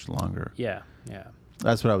here much longer. Yeah.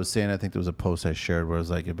 That's what I was saying. I think there was a post I shared where it was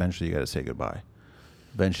like, eventually you got to say goodbye.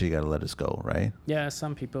 Eventually you got to let us go, right? Yeah,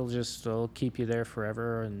 some people just will keep you there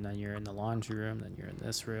forever, and then you're in the laundry room, then you're in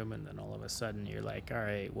this room, and then all of a sudden you're like, all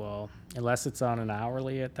right, well, unless it's on an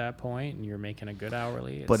hourly at that point and you're making a good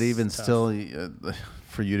hourly. It's but even tough. still,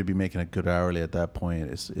 for you to be making a good hourly at that point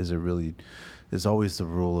is a really, there's always the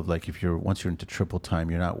rule of like, once you're into triple time,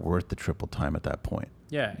 you're not worth the triple time at that point.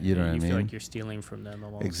 Yeah, you know what I mean? You feel like you're stealing from them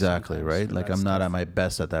almost. Exactly, right? Like I'm not at my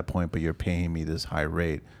best at that point, but you're paying me this high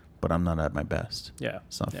rate, but I'm not at my best. Yeah,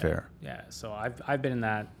 it's not fair. Yeah, so I've been in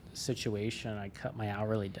that situation. I cut my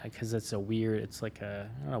hourly because it's a weird. It's like I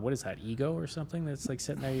don't know, what is that, ego or something? That's like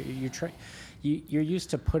sitting there. You're used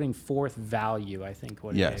to putting forth value. I think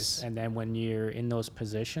what it is, and then when you're in those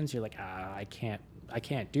positions, you're like, I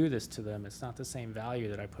can't do this to them. It's not the same value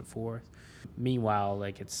that I put forth. Meanwhile,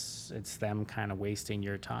 like it's them kind of wasting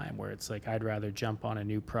your time, where it's like I'd rather jump on a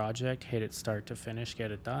new project, hit it start to finish,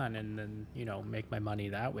 get it done, and then, you know, make my money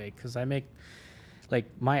that way. Because I make, like,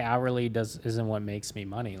 my hourly isn't what makes me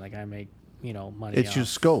money. Like I make, you know, money. It's your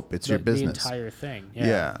scope. It's your business. The entire thing.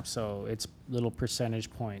 Yeah. So it's little percentage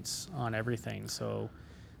points on everything. So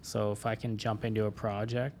if I can jump into a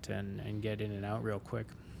project and get in and out real quick,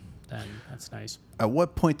 then that's nice. At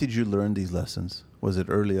what point did you learn these lessons? Was it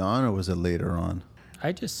early on or was it later on?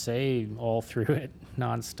 I just say all through it,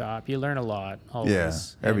 nonstop. You learn a lot, always.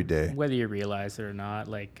 Yeah, every day. Whether you realize it or not,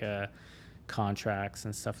 like contracts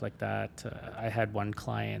and stuff like that. I had one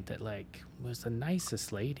client that like was the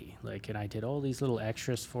nicest lady, like, and I did all these little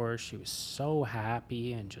extras for her. She was so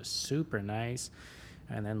happy and just super nice.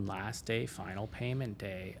 And then last day, final payment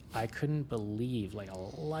day, I couldn't believe, like, a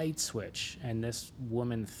light switch. And this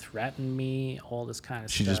woman threatened me, all this kind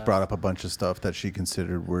of stuff. She just brought up a bunch of stuff that she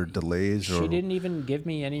considered were delays? She didn't even give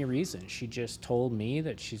me any reason. She just told me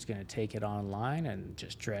that she's going to take it online and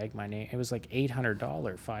just drag my name. It was like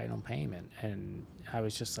 $800 final payment. And I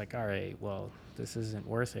was just like, all right, well, this isn't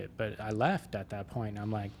worth it. But I left at that point.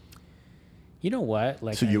 I'm like, you know what?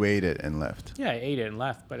 Like, so you ate it and left? Yeah, I ate it and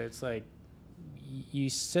left. But it's like, you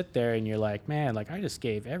sit there and you're like, man, like I just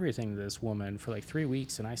gave everything to this woman for like 3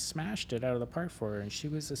 weeks and I smashed it out of the park for her, and she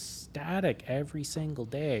was ecstatic every single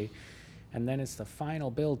day. And then it's the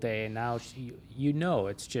final bill day, and now she, you know,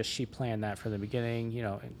 it's just she planned that from the beginning. You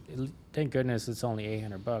know, thank goodness it's only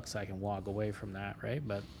 $800. I can walk away from that, right?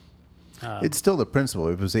 But it's still the principle.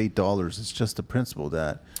 If it was $8, it's just the principle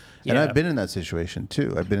that. And I've been in that situation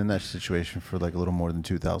too. I've been in that situation for like a little more than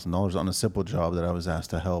 $2,000 on a simple job that I was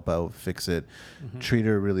asked to help out, fix it, treat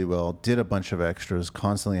her really well, did a bunch of extras,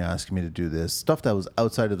 constantly asking me to do this stuff that was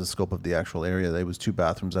outside of the scope of the actual area. There was 2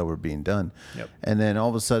 bathrooms that were being done. Yep. And then all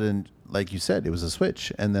of a sudden, like you said, it was a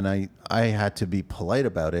switch. And then I had to be polite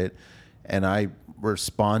about it. And I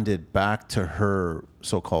responded back to her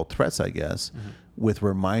so-called threats, I guess, with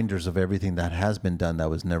reminders of everything that has been done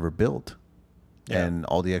that was never built. Yeah. And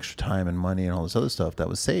all the extra time and money and all this other stuff that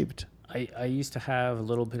was saved. I used to have a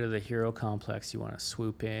little bit of the hero complex. You want to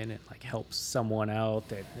swoop in and like help someone out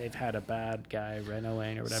that they've had a bad guy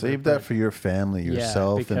renovating or whatever. Save that for your family,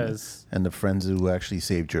 yourself, because and the friends who actually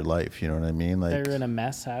saved your life. You know what I mean? Like, they're in a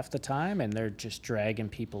mess half the time, and they're just dragging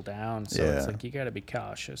people down. So it's Yeah. like you got to be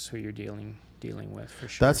cautious who you're dealing with for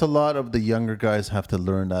sure. that's a lot of the younger guys have to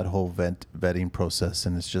learn that whole vetting process,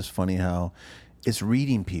 and it's just funny how it's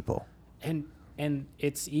reading people. And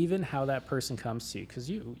it's even how that person comes to you, because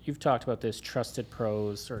you've talked about this trusted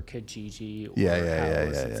pros or Kijiji or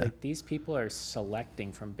It's like these people are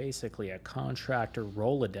selecting from basically a contractor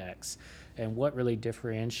Rolodex, and what really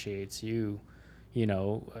differentiates you. You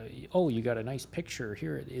know, oh, you got a nice picture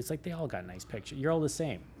here. It's like they all got a nice picture. You're all the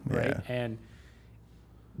same, right? Yeah. And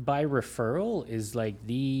by referral is like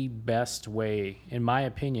the best way, in my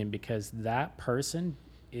opinion, because that person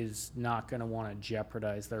is not going to want to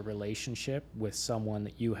jeopardize their relationship with someone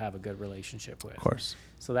that you have a good relationship with. Of course.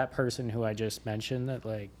 So that person who I just mentioned that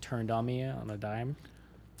like turned on me on a dime,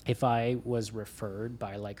 if I was referred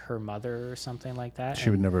by like her mother or something like that, She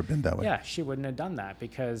would never have been that way. yeah, she wouldn't have done that,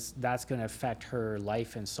 because that's going to affect her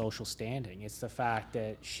life and social standing. It's the fact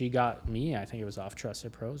that she got me, I think it was off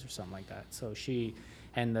Trusted Pros or something like that. So she,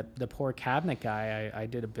 and the poor cabinet guy, I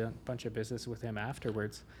did a bunch of business with him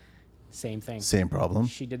afterwards. Same thing. Same problem.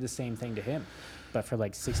 She did the same thing to him, but for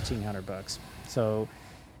like $1,600. So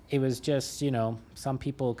it was just, you know, some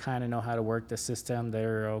people kind of know how to work the system.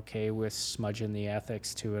 They're okay with smudging the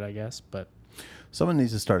ethics to it, I guess. But Someone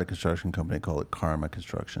needs to start a construction company, call it Karma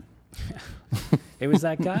Construction. it was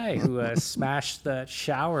that guy who smashed that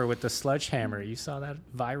shower with the sledgehammer. You saw that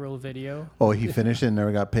viral video? Oh, he finished it and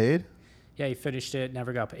never got paid? Yeah, he finished it,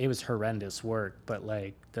 never got. It was horrendous work, but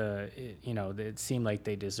like it seemed like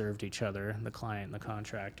they deserved each other, the client and the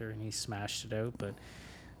contractor, and he smashed it out. But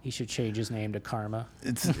he should change his name to Karma.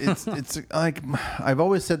 It's like I've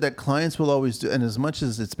always said that clients will always do, and as much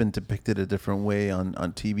as it's been depicted a different way on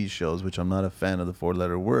TV shows, which I'm not a fan of the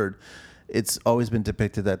 4-letter word, it's always been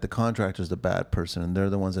depicted that the contractor's the bad person and they're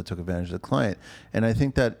the ones that took advantage of the client. And I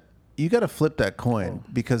think that you got to flip that coin,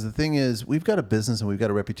 because the thing is, we've got a business and we've got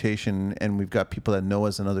a reputation and we've got people that know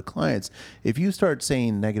us and other clients. If you start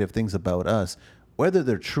saying negative things about us, whether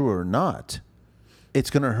they're true or not, it's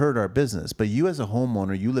going to hurt our business. But you as a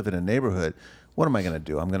homeowner, you live in a neighborhood. What am I going to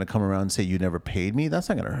do? I'm going to come around and say you never paid me? That's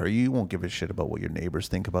not going to hurt you. You won't give a shit about what your neighbors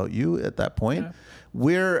think about you at that point. Yeah.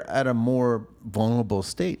 We're at a more vulnerable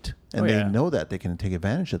state, and they know that. They can take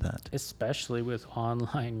advantage of that. Especially with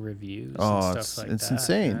online reviews it's and stuff like that. It's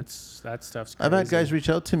insane. That stuff's crazy. I've had guys reach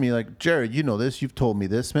out to me like, Jared, you know this. You've told me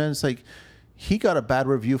this, man. It's like he got a bad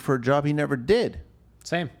review for a job he never did.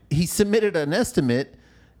 Same. He submitted an estimate,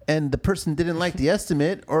 and the person didn't like the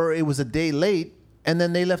estimate, or it was a day late, and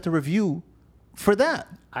then they left a review for that.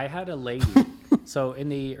 I had a lady. So in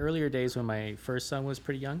the earlier days when my first son was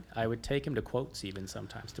pretty young, I would take him to quotes even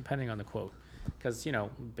sometimes, depending on the quote. Because, you know,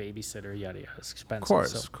 babysitter, yada, yada, it's expensive.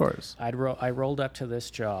 Of course. I rolled up to this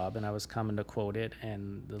job, and I was coming to quote it,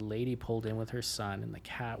 and the lady pulled in with her son, and the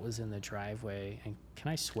cat was in the driveway. And can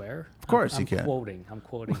I swear? Of course you can. I'm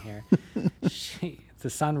quoting here. The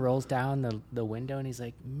son rolls down the window, and he's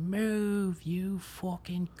like, "Move, you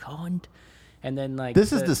fucking cunt." And then like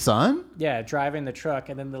this is the son? Yeah, driving the truck,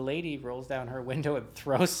 and then the lady rolls down her window and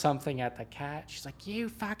throws something at the cat. She's like, "You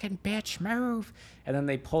fucking bitch, move!" And then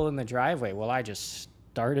they pull in the driveway. Well, I just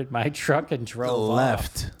started my truck and drove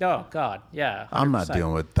left. Off. Oh God, yeah. 100%. I'm not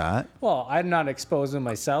dealing with that. Well, I'm not exposing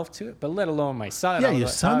myself to it, but let alone my son. Yeah, your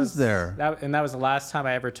son's there. That was the last time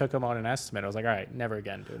I ever took him on an estimate. I was like, all right, never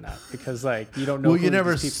again doing that, because like you don't know who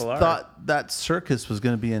these people are. Thought that circus was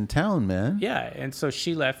going to be in town, man. Yeah, and so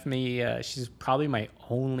she left me. She's probably my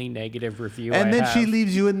only negative review. And then she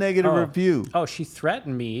leaves you a negative review. Oh, she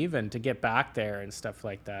threatened me even to get back there and stuff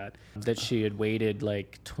like that. That she had waited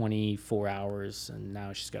like 24 hours, and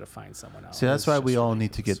now she's got to find someone else. See, that's why we all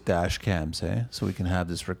need to get dash cams, eh? So we can have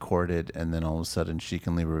this recorded, and then all of a sudden she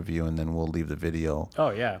can leave a review, and then we'll leave the video. Oh,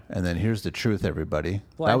 yeah. And then here's the truth, everybody.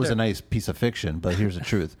 Well, that was a nice piece of fiction, but here's the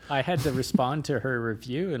truth. I had to respond to her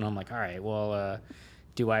review, and I'm like, all right, well,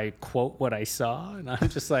 do I quote what I saw? And I'm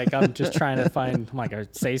just like, I'm just trying to find, I'm like,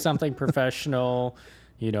 say something professional.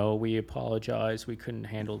 You know, we apologize. We couldn't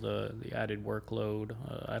handle the added workload.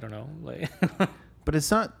 I don't know. Like, but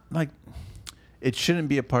it's not like, it shouldn't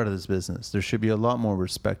be a part of this business. There should be a lot more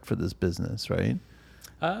respect for this business, right?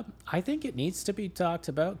 I think it needs to be talked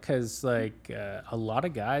about, because like a lot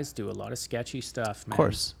of guys do a lot of sketchy stuff, man. Of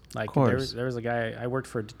course. Like of course. There was a guy, I worked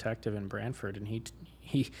for a detective in Brantford, and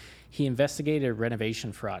he investigated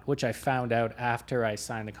renovation fraud, which I found out after I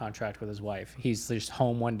signed the contract with his wife. He's just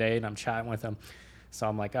home one day, and I'm chatting with him. So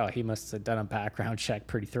I'm like, oh, he must have done a background check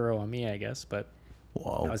pretty thorough on me, I guess. But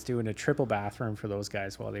Whoa. I was doing a triple bathroom for those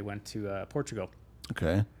guys while they went to Portugal.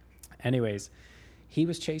 Okay. Anyways, he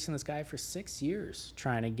was chasing this guy for 6 years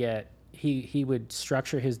trying to get, he would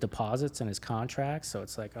structure his deposits and his contracts. So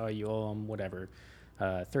it's like, oh, you owe him whatever,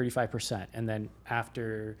 35%. And then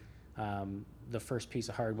after the first piece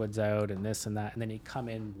of hardwood's out and this and that, and then he'd come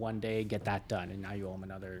in one day, get that done, and now you owe him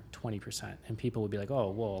another 20%. And people would be like, oh,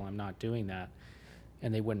 well, I'm not doing that.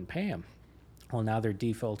 And they wouldn't pay him. Well, now they're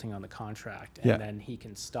defaulting on the contract, and then he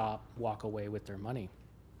can stop, walk away with their money.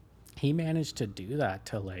 He managed to do that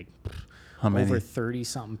to like over 30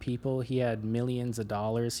 something people. He had millions of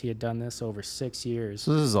dollars. He had done this over 6 years.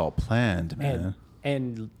 So this is all planned, man.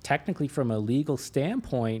 And technically, from a legal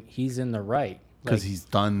standpoint, he's in the right. Because he's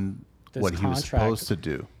done what he was supposed to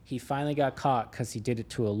do. He finally got caught because he did it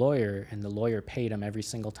to a lawyer, and the lawyer paid him every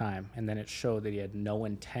single time. And then it showed that he had no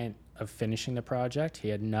intent of finishing the project. He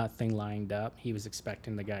had nothing lined up. He was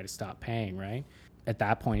expecting the guy to stop paying, right? At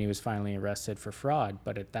that point, he was finally arrested for fraud.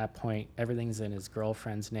 But at that point, everything's in his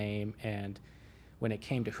girlfriend's name. And when it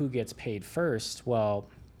came to who gets paid first, well,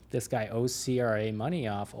 this guy owes CRA money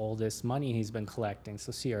off all this money he's been collecting.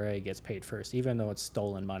 So CRA gets paid first, even though it's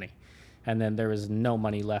stolen money. And then there was no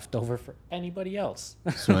money left over for anybody else.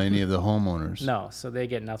 So any of the homeowners? No, so they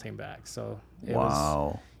get nothing back. So it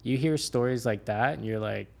wow. You hear stories like that, and you're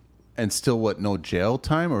like, and still what? No jail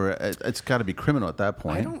time, or it's got to be criminal at that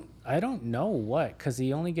point. I don't know what, because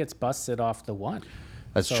he only gets busted off the one.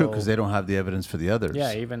 That's true, because they don't have the evidence for the others.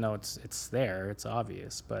 Yeah, even though it's there, it's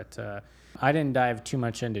obvious. But I didn't dive too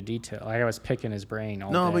much into detail. Like, I was picking his brain all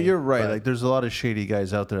day. No, but you're right. Like, there's a lot of shady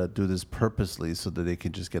guys out there that do this purposely so that they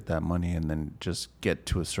can just get that money and then just get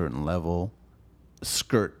to a certain level,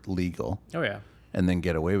 skirt legal. Oh, yeah. And then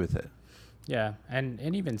get away with it. Yeah, and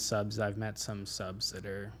even subs. I've met some subs that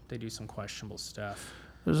they do some questionable stuff.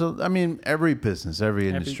 Every business, every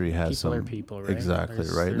industry has some. People are people, right? Exactly,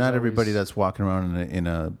 right? Not everybody that's walking around in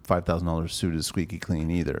a $5,000 suit is squeaky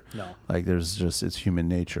clean either. No. Like, it's human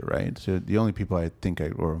nature, right? So the only people I think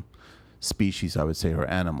or species I would say are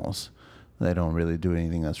animals. They don't really do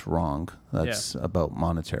anything that's wrong. That's about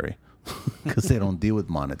monetary, because they don't deal with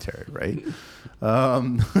monetary, right?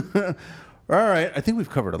 All right, I think we've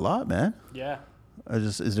covered a lot, man. Yeah.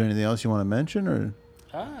 Is there anything else you want to mention, or?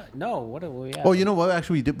 No. What do we have? Oh, you know what?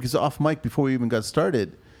 Actually, we did, because off mic before we even got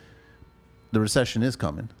started, the recession is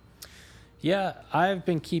coming. Yeah, I've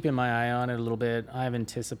been keeping my eye on it a little bit. I'm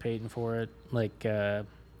anticipating for it. Like,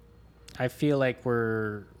 I feel like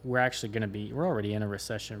we're already in a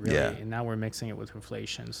recession, really, and now we're mixing it with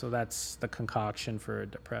inflation. So that's the concoction for a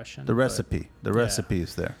depression. The recipe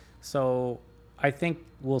is there. So I think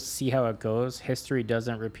we'll see how it goes. History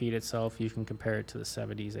doesn't repeat itself. You can compare it to the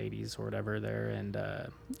 70s, 80s, or whatever there, and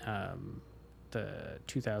the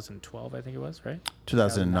 2012, I think it was, right?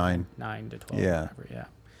 2009. 9 to 12, yeah. Whatever,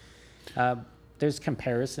 yeah. There's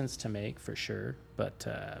comparisons to make for sure, but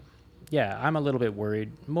I'm a little bit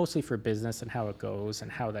worried, mostly for business and how it goes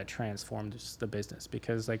and how that transforms the business.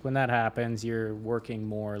 Because like when that happens, you're working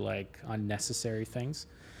more like unnecessary things.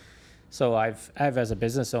 So I've as a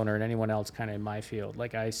business owner and anyone else kind of in my field,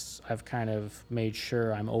 like I've kind of made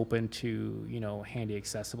sure I'm open to, handy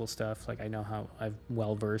accessible stuff. Like I know how I'm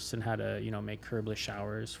well versed in how to, make curbless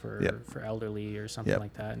showers for elderly or something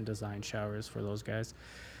like that, and design showers for those guys.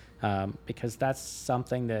 Because that's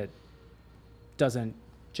something that doesn't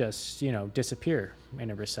just, disappear in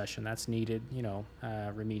a recession. That's needed,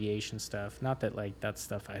 remediation stuff. Not that like that's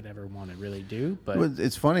stuff I'd ever want to really do, but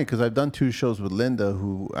it's funny because I've done 2 shows with Linda,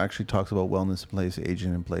 who actually talks about wellness in place,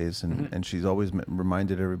 aging in place, and she's always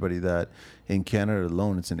reminded everybody that in Canada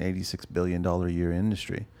alone, it's an $86 billion a year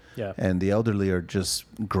industry. Yeah. And the elderly are just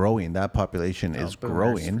growing. That population is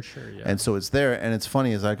growing. For sure, yeah. And so it's there. And it's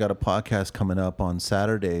funny, as I got a podcast coming up on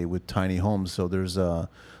Saturday with Tiny Homes. So there's a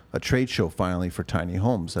trade show finally for tiny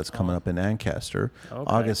homes that's coming up in Ancaster,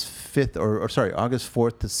 August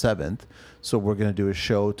 4th to 7th. So we're going to do a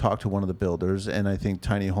show, talk to one of the builders, and I think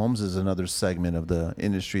tiny homes is another segment of the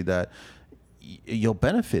industry that you'll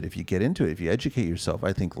benefit if you get into it, if you educate yourself.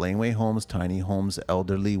 I think laneway homes, tiny homes,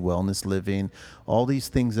 elderly, wellness living, all these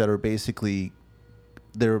things that are basically,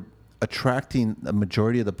 they're attracting a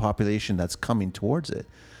majority of the population that's coming towards it.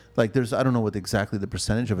 Like I don't know what exactly the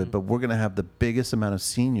percentage of it, but we're going to have the biggest amount of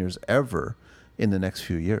seniors ever in the next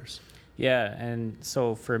few years. Yeah. And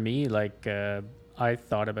so for me, like I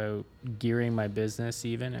thought about gearing my business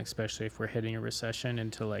even, especially if we're hitting a recession,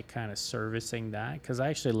 into like kind of servicing that. Because I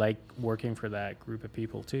actually like working for that group of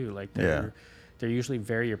people too. Like they're usually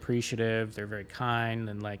very appreciative. They're very kind.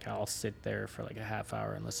 And like I'll sit there for like a half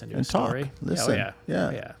hour and listen to a story. Listen.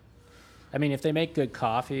 Yeah. I mean, if they make good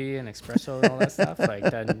coffee and espresso and all that stuff, like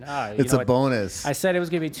then It's a bonus. I said it was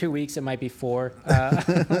gonna be 2 weeks. It might be 4.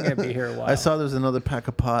 I'm gonna be here a while. I saw there's another pack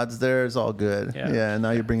of pods there. It's all good. Yeah. And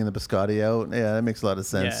now you're bringing the biscotti out. Yeah, that makes a lot of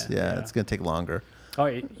sense. Yeah. It's gonna take longer. Oh,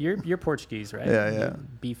 you're Portuguese, right? Yeah.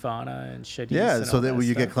 Bifana and shitties. Yeah, and so all that that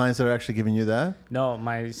you stuff. get clients that are actually giving you that? No,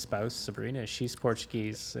 my spouse Sabrina, she's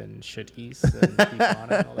Portuguese and shitties and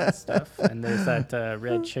bifana and all that stuff. And there's that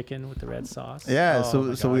red chicken with the red sauce. Yeah,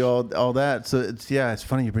 Oh, so we all that. So it's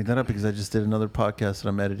funny you bring that up because I just did another podcast that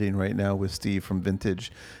I'm editing right now with Steve from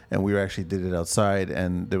Vintage, and we actually did it outside,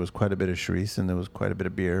 and there was quite a bit of Charisse and there was quite a bit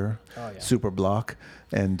of beer, Super Block,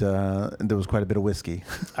 and there was quite a bit of whiskey.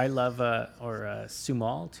 I love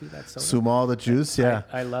Sumal too. That's Sumal, the juice, yeah.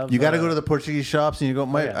 I love. You got to go to the Portuguese shops and you go.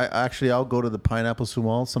 yeah. I'll go to the pineapple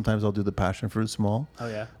Sumal. Sometimes I'll do the passion fruit Sumal. Oh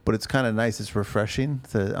yeah. But it's kind of nice. It's refreshing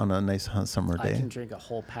on a nice summer day. I can drink a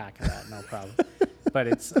whole pack of that, no problem.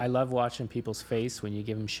 But I love watching people's face when you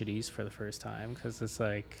give them shitties for the first time because it's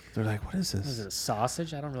like they're like, "What is this? Is it a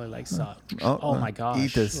sausage? I don't really like sausage." Oh my gosh!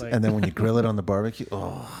 Eat this, like, and then when you grill it on the barbecue,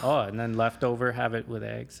 and then leftover, have it with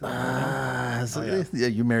eggs. Yeah,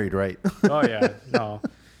 you married right. Oh yeah, no.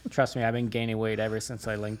 Trust me, I've been gaining weight ever since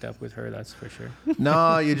I linked up with her. That's for sure.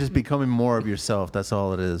 No, you're just becoming more of yourself. That's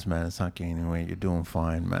all it is, man. It's not gaining weight. You're doing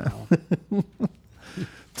fine, man. No.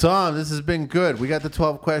 Tom, this has been good. We got the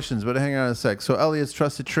 12 questions, but hang on a sec. So Elliott's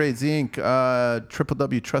Trusted Trades Inc.,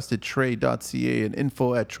 www.trustedtrade.ca and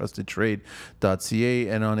info@trustedtrade.ca.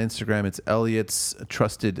 And on Instagram, it's Elliott's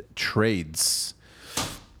Trusted Trades.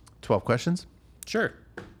 12 questions? Sure.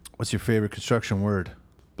 What's your favorite construction word?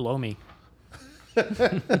 Blow me.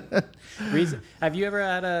 Have you ever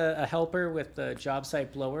had a helper with a job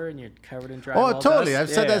site blower and you're covered in drywall? Oh, totally. dust? I've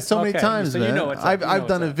said that so many times, so man. You know what's up. I've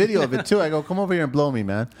done a video of it too. I go, come over here and blow me,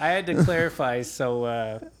 man. I had to clarify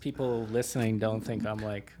so people listening don't think I'm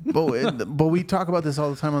like. But we talk about this all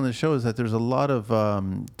the time on the show. Is that there's a lot of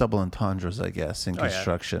double entendres, I guess, in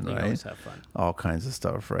construction, You right? always have fun. All kinds of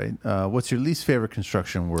stuff, right? What's your least favorite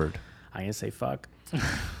construction word? I'm gonna say fuck.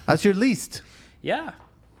 That's your least. Yeah.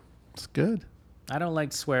 It's good. I don't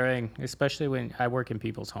like swearing, especially when I work in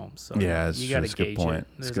people's homes. So Yeah, you got to that's a good gauge point. it.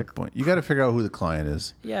 That's a good point. You got to figure out who the client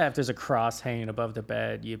is. Yeah, if there's a cross hanging above the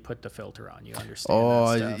bed, you put the filter on. You understand.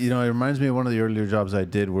 Oh, that stuff. it reminds me of one of the earlier jobs I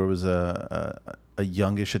did where it was a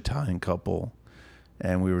youngish Italian couple,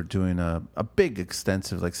 and we were doing a big,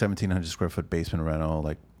 extensive, like 1,700 square foot basement rental,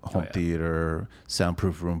 like home theater,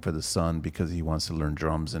 soundproof room for the son because he wants to learn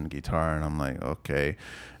drums and guitar. And I'm like, okay.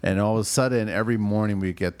 And all of a sudden, every morning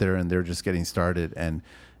we get there and they're just getting started, and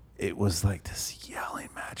it was like this yelling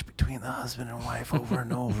match between the husband and wife over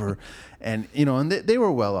and over. And, and they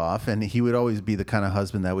were well off. And he would always be the kind of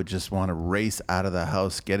husband that would just want to race out of the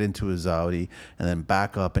house, get into his Audi, and then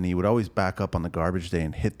back up. And he would always back up on the garbage day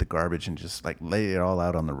and hit the garbage and just like lay it all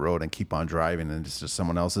out on the road and keep on driving. And it's just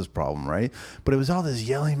someone else's problem, right? But it was all this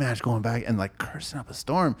yelling match going back and like cursing up a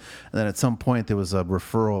storm. And then at some point there was a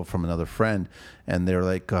referral from another friend. And they're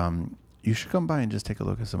like, you should come by and just take a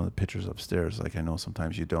look at some of the pictures upstairs. Like, I know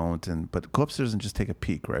sometimes you don't, but go upstairs and just take a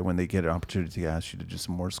peek, right? When they get an opportunity to ask you to do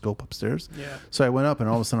some more scope upstairs. Yeah. So I went up and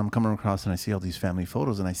all of a sudden I'm coming across and I see all these family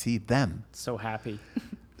photos and I see them. So happy.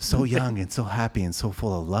 So young and so happy and so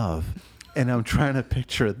full of love. And I'm trying to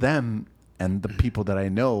picture them and the people that I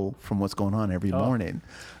know from what's going on every morning.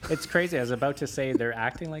 It's crazy. I was about to say they're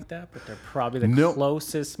acting like that, but they're probably the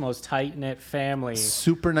closest, most tight-knit family.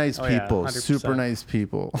 Super nice people. 100%. Super nice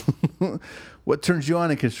people. What turns you on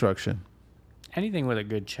in construction? Anything with a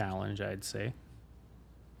good challenge, I'd say.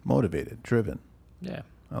 Motivated, driven. Yeah.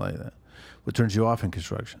 I like that. What turns you off in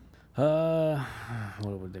construction? What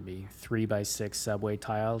would it be? 3x6 subway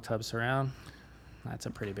tile tub surround. That's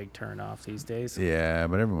a pretty big turn off these days. Yeah,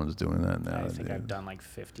 but everyone's doing that now. I think I've done like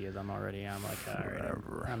 50 of them already. I'm like, all right,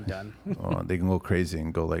 I'm done. They can go crazy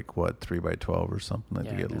and go like, what, 3x12 or something? Like,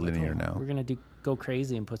 Yeah, they get they're linear like, now. We're going to go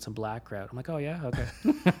crazy and put some black grout. I'm like, oh, yeah, okay.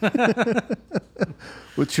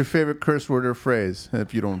 What's your favorite curse word or phrase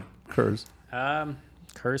if you don't curse?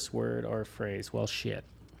 Curse word or phrase? Well, shit.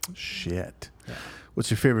 Shit. Yeah.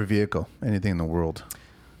 What's your favorite vehicle? Anything in the world?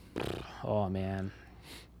 Oh, man.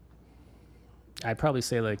 I'd probably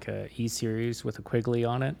say like a E-Series with a Quigley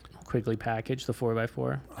on it. Quigley package, the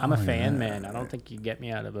 4x4. I'm a fan, man. I don't think you get me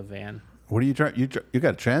out of a van. What do you drive? You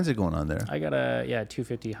got a Transit going on there. I got a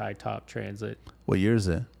 250 high top Transit. What year is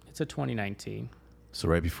it? It's a 2019. So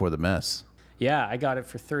right before the mess. Yeah, I got it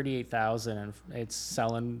for $38,000, and it's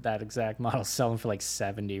selling, that exact model selling for like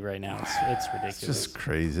 70 right now. It's ridiculous. It's just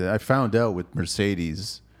crazy. I found out with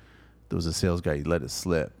Mercedes, there was a sales guy, he let it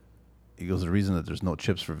slip. He goes, the reason that there's no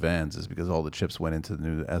chips for vans is because all the chips went into the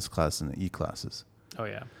new S-Class and the E-Classes. Oh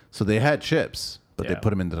yeah. So they had chips, but they Yeah. put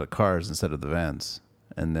them into the cars instead of the vans.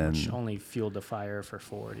 And then, Which only fueled the fire for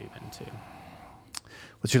Ford even too.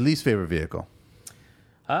 what's your least favorite vehicle?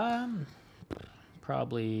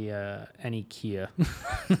 Probably any Kia.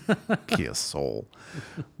 Kia Soul.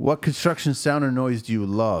 What construction sound or noise do you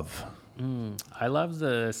love? I love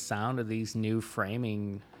the sound of these new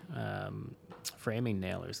framing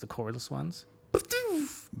nailers, the cordless ones.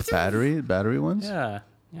 Battery ones? Yeah,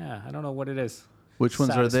 yeah. I don't know what it is. Which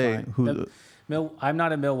ones are they? Satisfying. I'm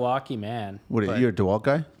not a Milwaukee man. What are you, a DeWalt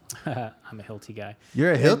guy? I'm a Hilti guy.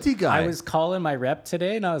 You're a Hilti guy. I was calling my rep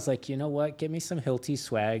today, and I was like, you know what? Give me some Hilti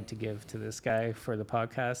swag to give to this guy for the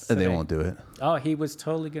podcast. And today. they won't do it. Oh, he was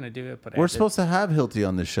totally going to do it, but We're supposed to have Hilti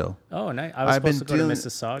on this show. Oh, nice. I was supposed to go to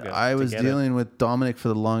Mississauga. I was dealing with Dominic for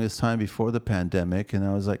the longest time before the pandemic, and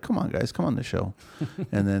I was like, come on, guys, come on the show.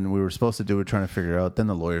 And then we were supposed to do it, trying to figure out. Then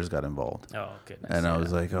the lawyers got involved. Oh, goodness. And I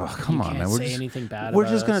was like, oh, come on, man. We're just anything bad we're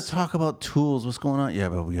about just going us. to talk about tools. What's going on? Yeah,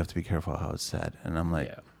 but we have to be careful how it's said. And I'm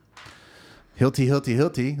like,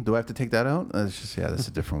 Hilti. Do I have to take that out? It's just, that's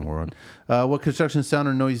a different world. What construction sound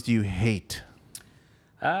or noise do you hate?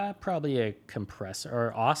 Probably a compressor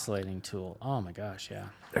or oscillating tool. Oh my gosh, yeah.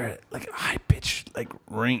 They're like high pitch, like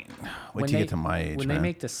ring. Wait till you get to my age, when man. they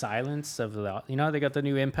make the silence of the, they got the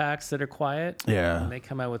new impacts that are quiet. Yeah. When they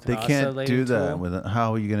come out with They an can't oscillating do that tool. with it.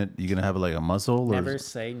 How are you gonna have like a muzzle? Never Or,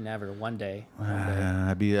 say never. One day.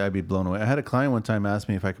 I'd be blown away. I had a client one time ask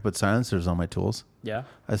me if I could put silencers on my tools. Yeah.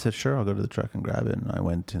 I said sure. I'll go to the truck and grab it. And I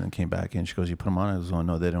went and then came back in. She goes, "You put them on?" I was going,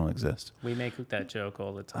 "No, they don't exist." We make that joke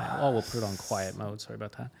all the time. Oh, we'll put it on quiet mode. Sorry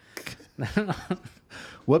about that.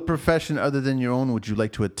 What profession other than your own would you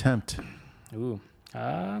like to attempt? Ooh.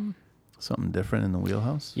 Something different in the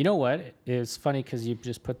wheelhouse? You know what? It's funny because you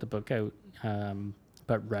just put the book out,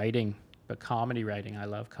 but comedy writing. I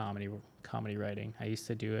love comedy writing. I used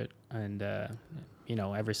to do it, and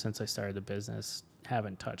ever since I started the business,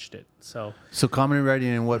 haven't touched it. So comedy writing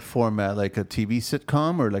in what format? Like a TV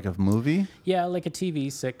sitcom or like a movie? Yeah, like a TV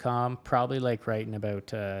sitcom. Probably like writing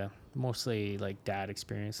about mostly like dad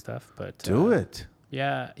experience stuff. But do it.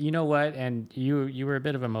 Yeah, you know what? And you were a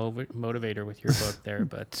bit of a motivator with your book there,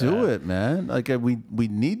 but do it, man. Like we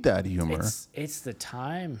need that humor. It's the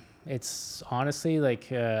time. It's honestly like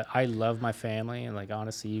I love my family, and like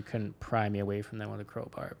honestly, you couldn't pry me away from them with a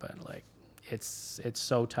crowbar. But like, it's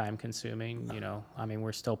so time consuming. I mean,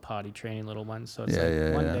 we're still potty training little ones, so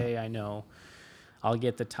it's one day I know I'll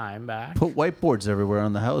get the time back. Put whiteboards everywhere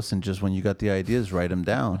on the house, and just when you got the ideas, write them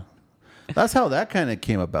down. That's how that kind of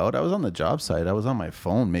came about. I was on the job site. I was on my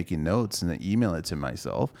phone making notes and then email it to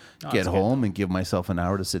myself. Get home and give myself an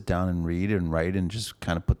hour to sit down and read and write and just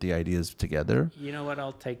kind of put the ideas together. You know what?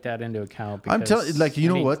 I'll take that into account. I'm telling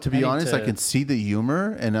you, to be honest, I can see the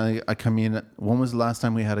humor. And I mean, when was the last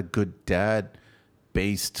time we had a good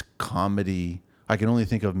dad-based comedy? I can only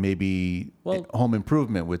think of maybe Home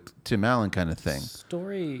Improvement with Tim Allen kind of thing.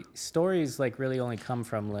 Stories like really only come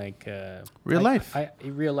from like real life.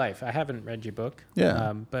 Real life. I haven't read your book.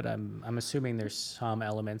 Yeah. But I'm assuming there's some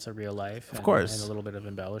elements of real life. Of course. And a little bit of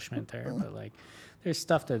embellishment there. But like, there's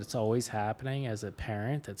stuff that's always happening as a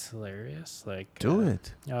parent that's hilarious. Like do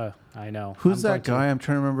it. Oh, I know. Who's that guy? I'm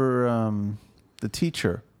trying to remember. The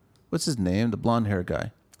teacher. What's his name? The blonde hair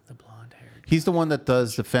guy. He's the one that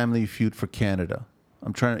does the Family Feud for Canada.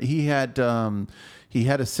 He had a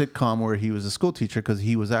sitcom where he was a school teacher because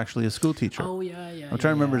he was actually a school teacher. Oh, yeah. I'm trying to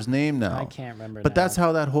remember his name now. I can't remember. But that's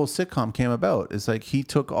how that whole sitcom came about. It's like he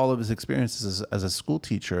took all of his experiences as a school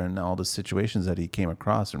teacher and all the situations that he came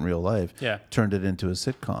across in real life, turned it into a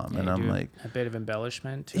sitcom. And I'm like, a bit of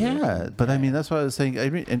embellishment. But I mean, that's what I was saying.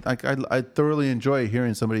 I thoroughly enjoy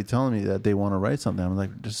hearing somebody telling me that they want to write something. I'm like,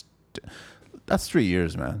 that's 3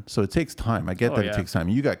 years, man. So it takes time. I get that it takes time.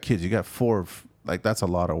 You got kids. You got 4. Like, that's a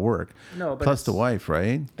lot of work. No, but plus the wife,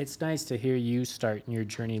 right? It's nice to hear you start your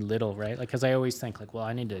journey little, right? Like, because I always think like, well,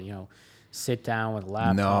 I need to, sit down with a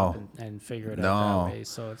laptop and figure it out that way.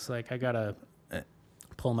 So it's like I gotta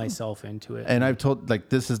pull myself into it. And I've told, like,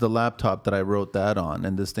 this is the laptop that I wrote that on,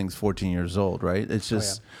 and this thing's 14 years old, right? It's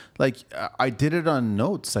just like I did it on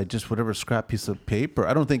notes. I just whatever scrap piece of paper.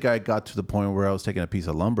 I don't think I got to the point where I was taking a piece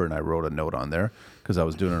of lumber and I wrote a note on there because I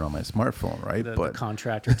was doing it on my smartphone, right? The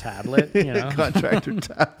contractor tablet, contractor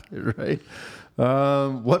tablet, right?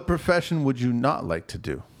 What profession would you not like to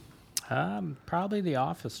do? Probably the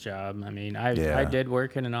office job. I mean, I did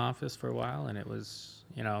work in an office for a while, and it was.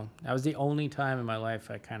 That was the only time in my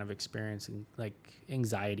life I kind of experienced like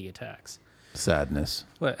anxiety attacks. Sadness.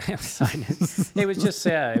 Well, sadness. It was just,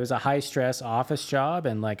 it was a high stress office job,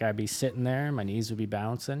 and like I'd be sitting there, my knees would be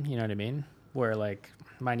bouncing, you know what I mean? Where like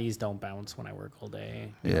my knees don't bounce when I work all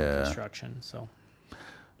day, construction. So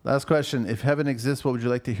Last question. If heaven exists, what would you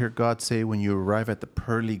like to hear God say when you arrive at the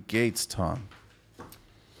pearly gates, Tom?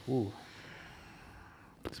 Ooh.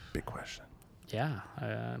 It's a big question. Yeah.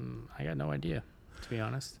 I got no idea, to be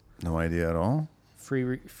honest. No idea at all? Free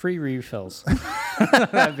refills.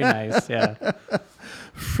 That'd be nice. Yeah.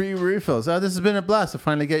 Free refills. Oh, this has been a blast to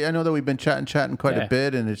finally get you. I know that we've been chatting quite a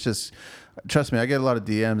bit, and it's just, trust me, I get a lot of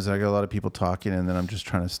DMs, and I get a lot of people talking, and then I'm just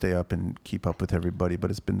trying to stay up and keep up with everybody,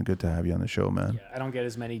 but it's been good to have you on the show, man. Yeah, I don't get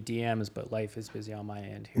as many DMs, but life is busy on my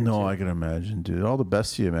end here. No, too. I can imagine, dude. All the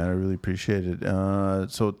best to you, man. I really appreciate it.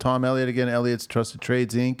 So Tom Elliott again, Elliott's Trusted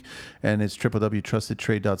Trades Inc., and it's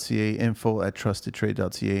www.trustedtrade.ca,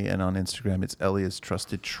 info@trustedtrade.ca, and on Instagram, it's Elliott's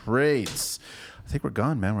Trusted Trades. I think we're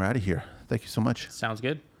gone, man. We're out of here. Thank you so much. Sounds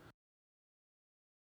good.